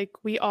that like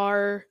we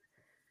are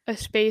a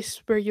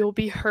space where you'll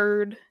be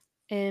heard,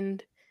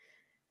 and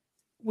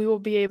we will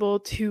be able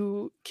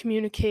to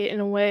communicate in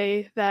a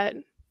way that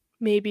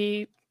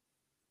maybe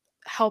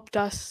helped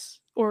us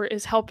or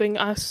is helping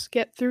us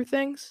get through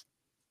things.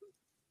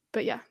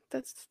 But yeah,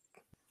 that's...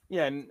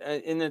 Yeah, and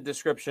in the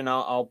description,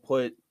 I'll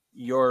put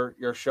your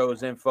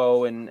show's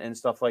info and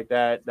stuff like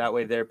that. That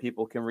way, there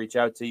people can reach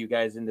out to you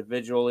guys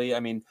individually. I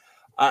mean,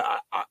 I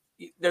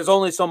there's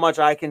only so much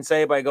I can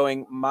say by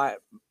going my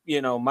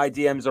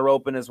DMs are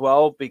open as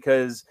well,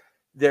 because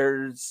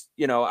there's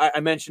I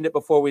mentioned it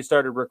before we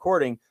started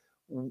recording.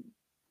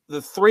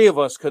 The three of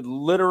us could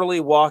literally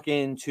walk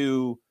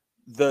into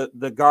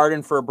the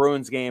Garden for a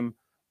Bruins game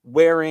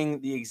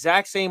wearing the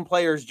exact same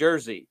player's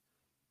jersey,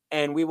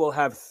 and we will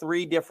have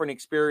three different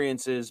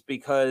experiences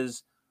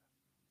because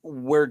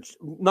we're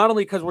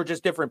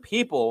just different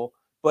people,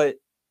 but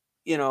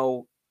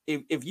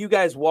if you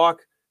guys walk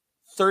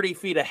 30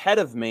 feet ahead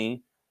of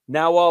me,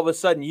 now all of a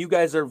sudden you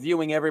guys are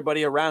viewing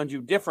everybody around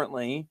you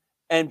differently,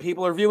 and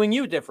people are viewing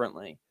you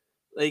differently.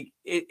 Like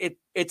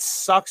it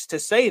sucks to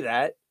say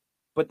that,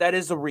 but that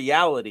is a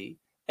reality,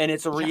 and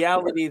it's a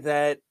reality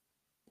that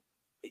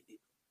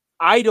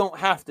I don't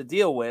have to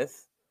deal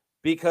with,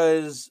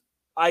 because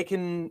I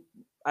can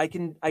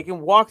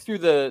walk through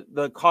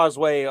the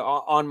causeway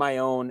on my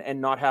own and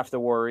not have to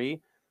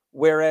worry.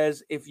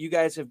 Whereas if you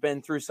guys have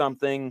been through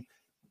something,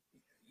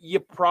 you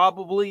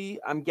probably,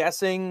 I'm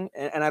guessing,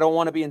 and I don't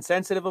want to be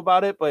insensitive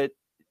about it, but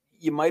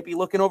you might be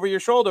looking over your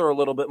shoulder a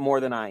little bit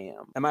more than I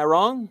am. Am I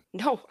wrong?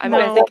 No, I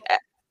mean, I think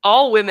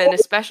all women,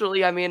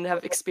 especially,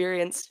 have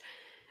experienced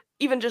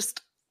even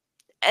just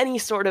any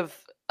sort of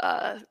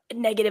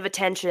negative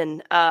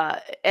attention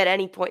at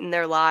any point in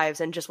their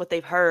lives, and just what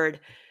they've heard.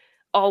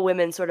 All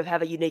women sort of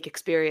have a unique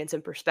experience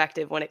and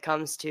perspective when it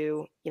comes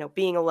to,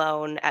 being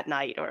alone at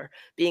night or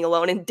being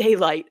alone in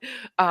daylight.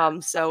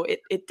 So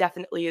it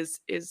definitely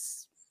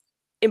is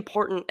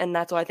important. And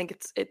that's why I think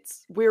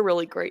we're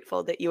really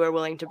grateful that you are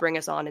willing to bring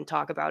us on and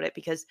talk about it,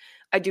 because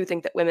I do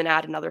think that women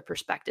add another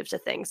perspective to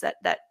things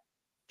that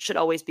should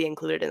always be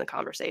included in the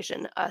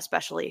conversation,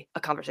 especially a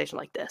conversation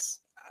like this.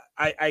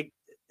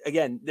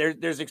 Again,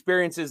 there's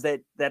experiences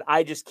that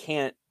I just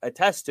can't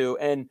attest to.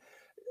 And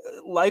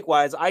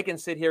likewise, I can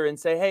sit here and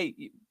say,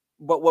 hey,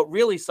 but what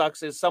really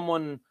sucks is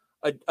someone,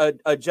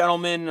 a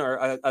gentleman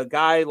or a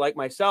guy like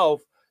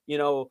myself,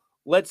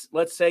 let's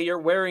say you're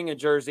wearing a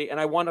jersey and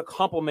I want to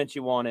compliment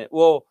you on it.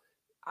 Well,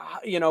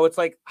 it's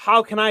like,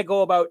 how can I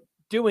go about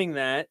doing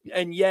that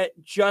and yet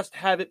just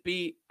have it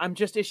be, I'm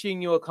just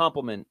issuing you a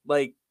compliment?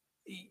 Like,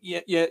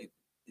 yeah,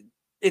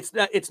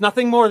 it's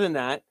nothing more than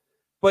that,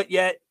 but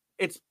yet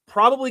it's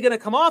probably going to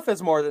come off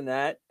as more than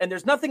that, and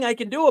there's nothing I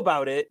can do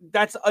about it.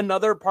 That's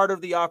another part of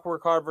the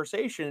awkward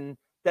conversation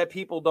that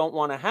people don't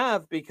want to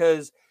have,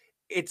 because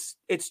it's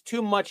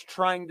too much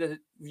trying to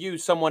view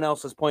someone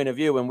else's point of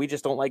view, and we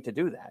just don't like to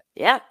do that.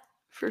 Yeah,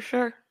 for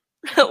sure.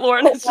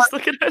 Lauren is just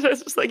looking at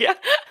us, just like, yeah.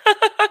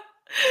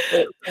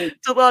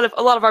 It's a lot of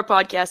our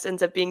podcast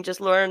ends up being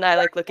just Lauren and I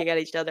like looking at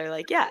each other,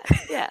 like, yeah.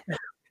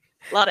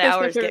 A lot of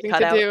hours get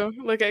cut out.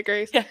 Look at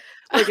Grace. Yeah.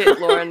 Look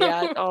at Lauren.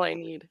 Yeah, all I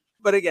need.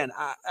 But again,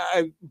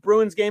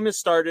 Bruins game has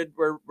started.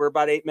 We're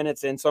about 8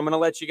 minutes in, so I'm going to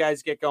let you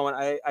guys get going.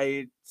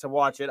 To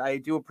watch it. I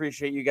do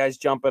appreciate you guys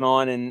jumping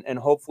on, and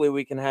hopefully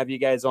we can have you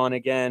guys on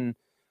again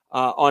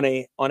on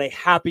a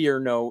happier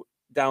note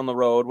down the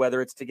road,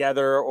 whether it's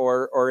together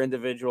or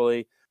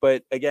individually.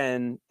 But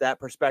again, that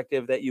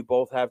perspective that you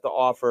both have to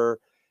offer,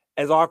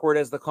 as awkward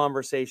as the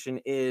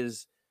conversation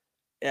is,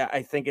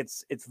 I think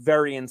it's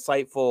very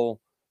insightful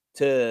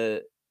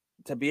to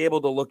be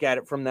able to look at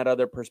it from that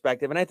other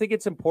perspective, and I think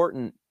it's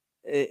important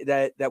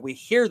that we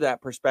hear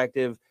that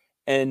perspective,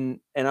 and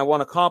I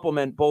want to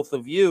compliment both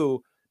of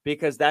you,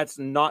 because that's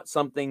not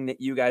something that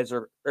you guys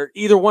or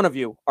either one of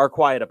you are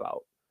quiet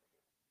about,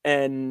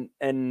 and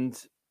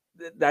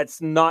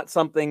that's not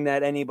something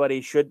that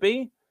anybody should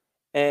be,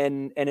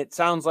 and it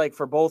sounds like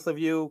for both of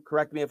you,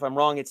 correct me if I'm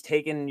wrong, it's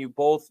taken you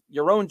both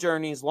your own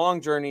journeys, long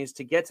journeys,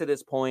 to get to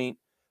this point,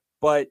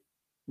 but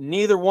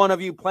neither one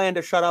of you plan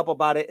to shut up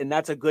about it, and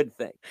that's a good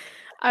thing.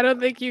 I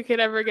don't think you could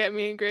ever get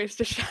me and Grace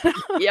to shut up.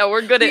 Yeah,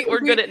 we're good at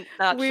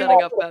not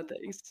shutting up about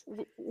things.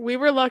 We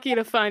were lucky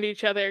to find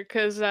each other,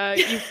 because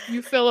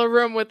you fill a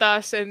room with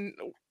us and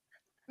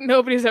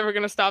nobody's ever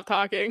going to stop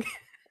talking.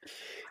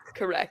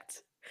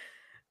 Correct.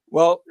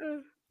 Well,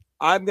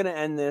 I'm going to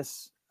end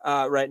this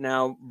right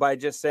now by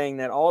just saying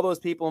that all those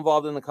people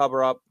involved in the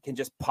cover-up can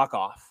just puck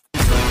off.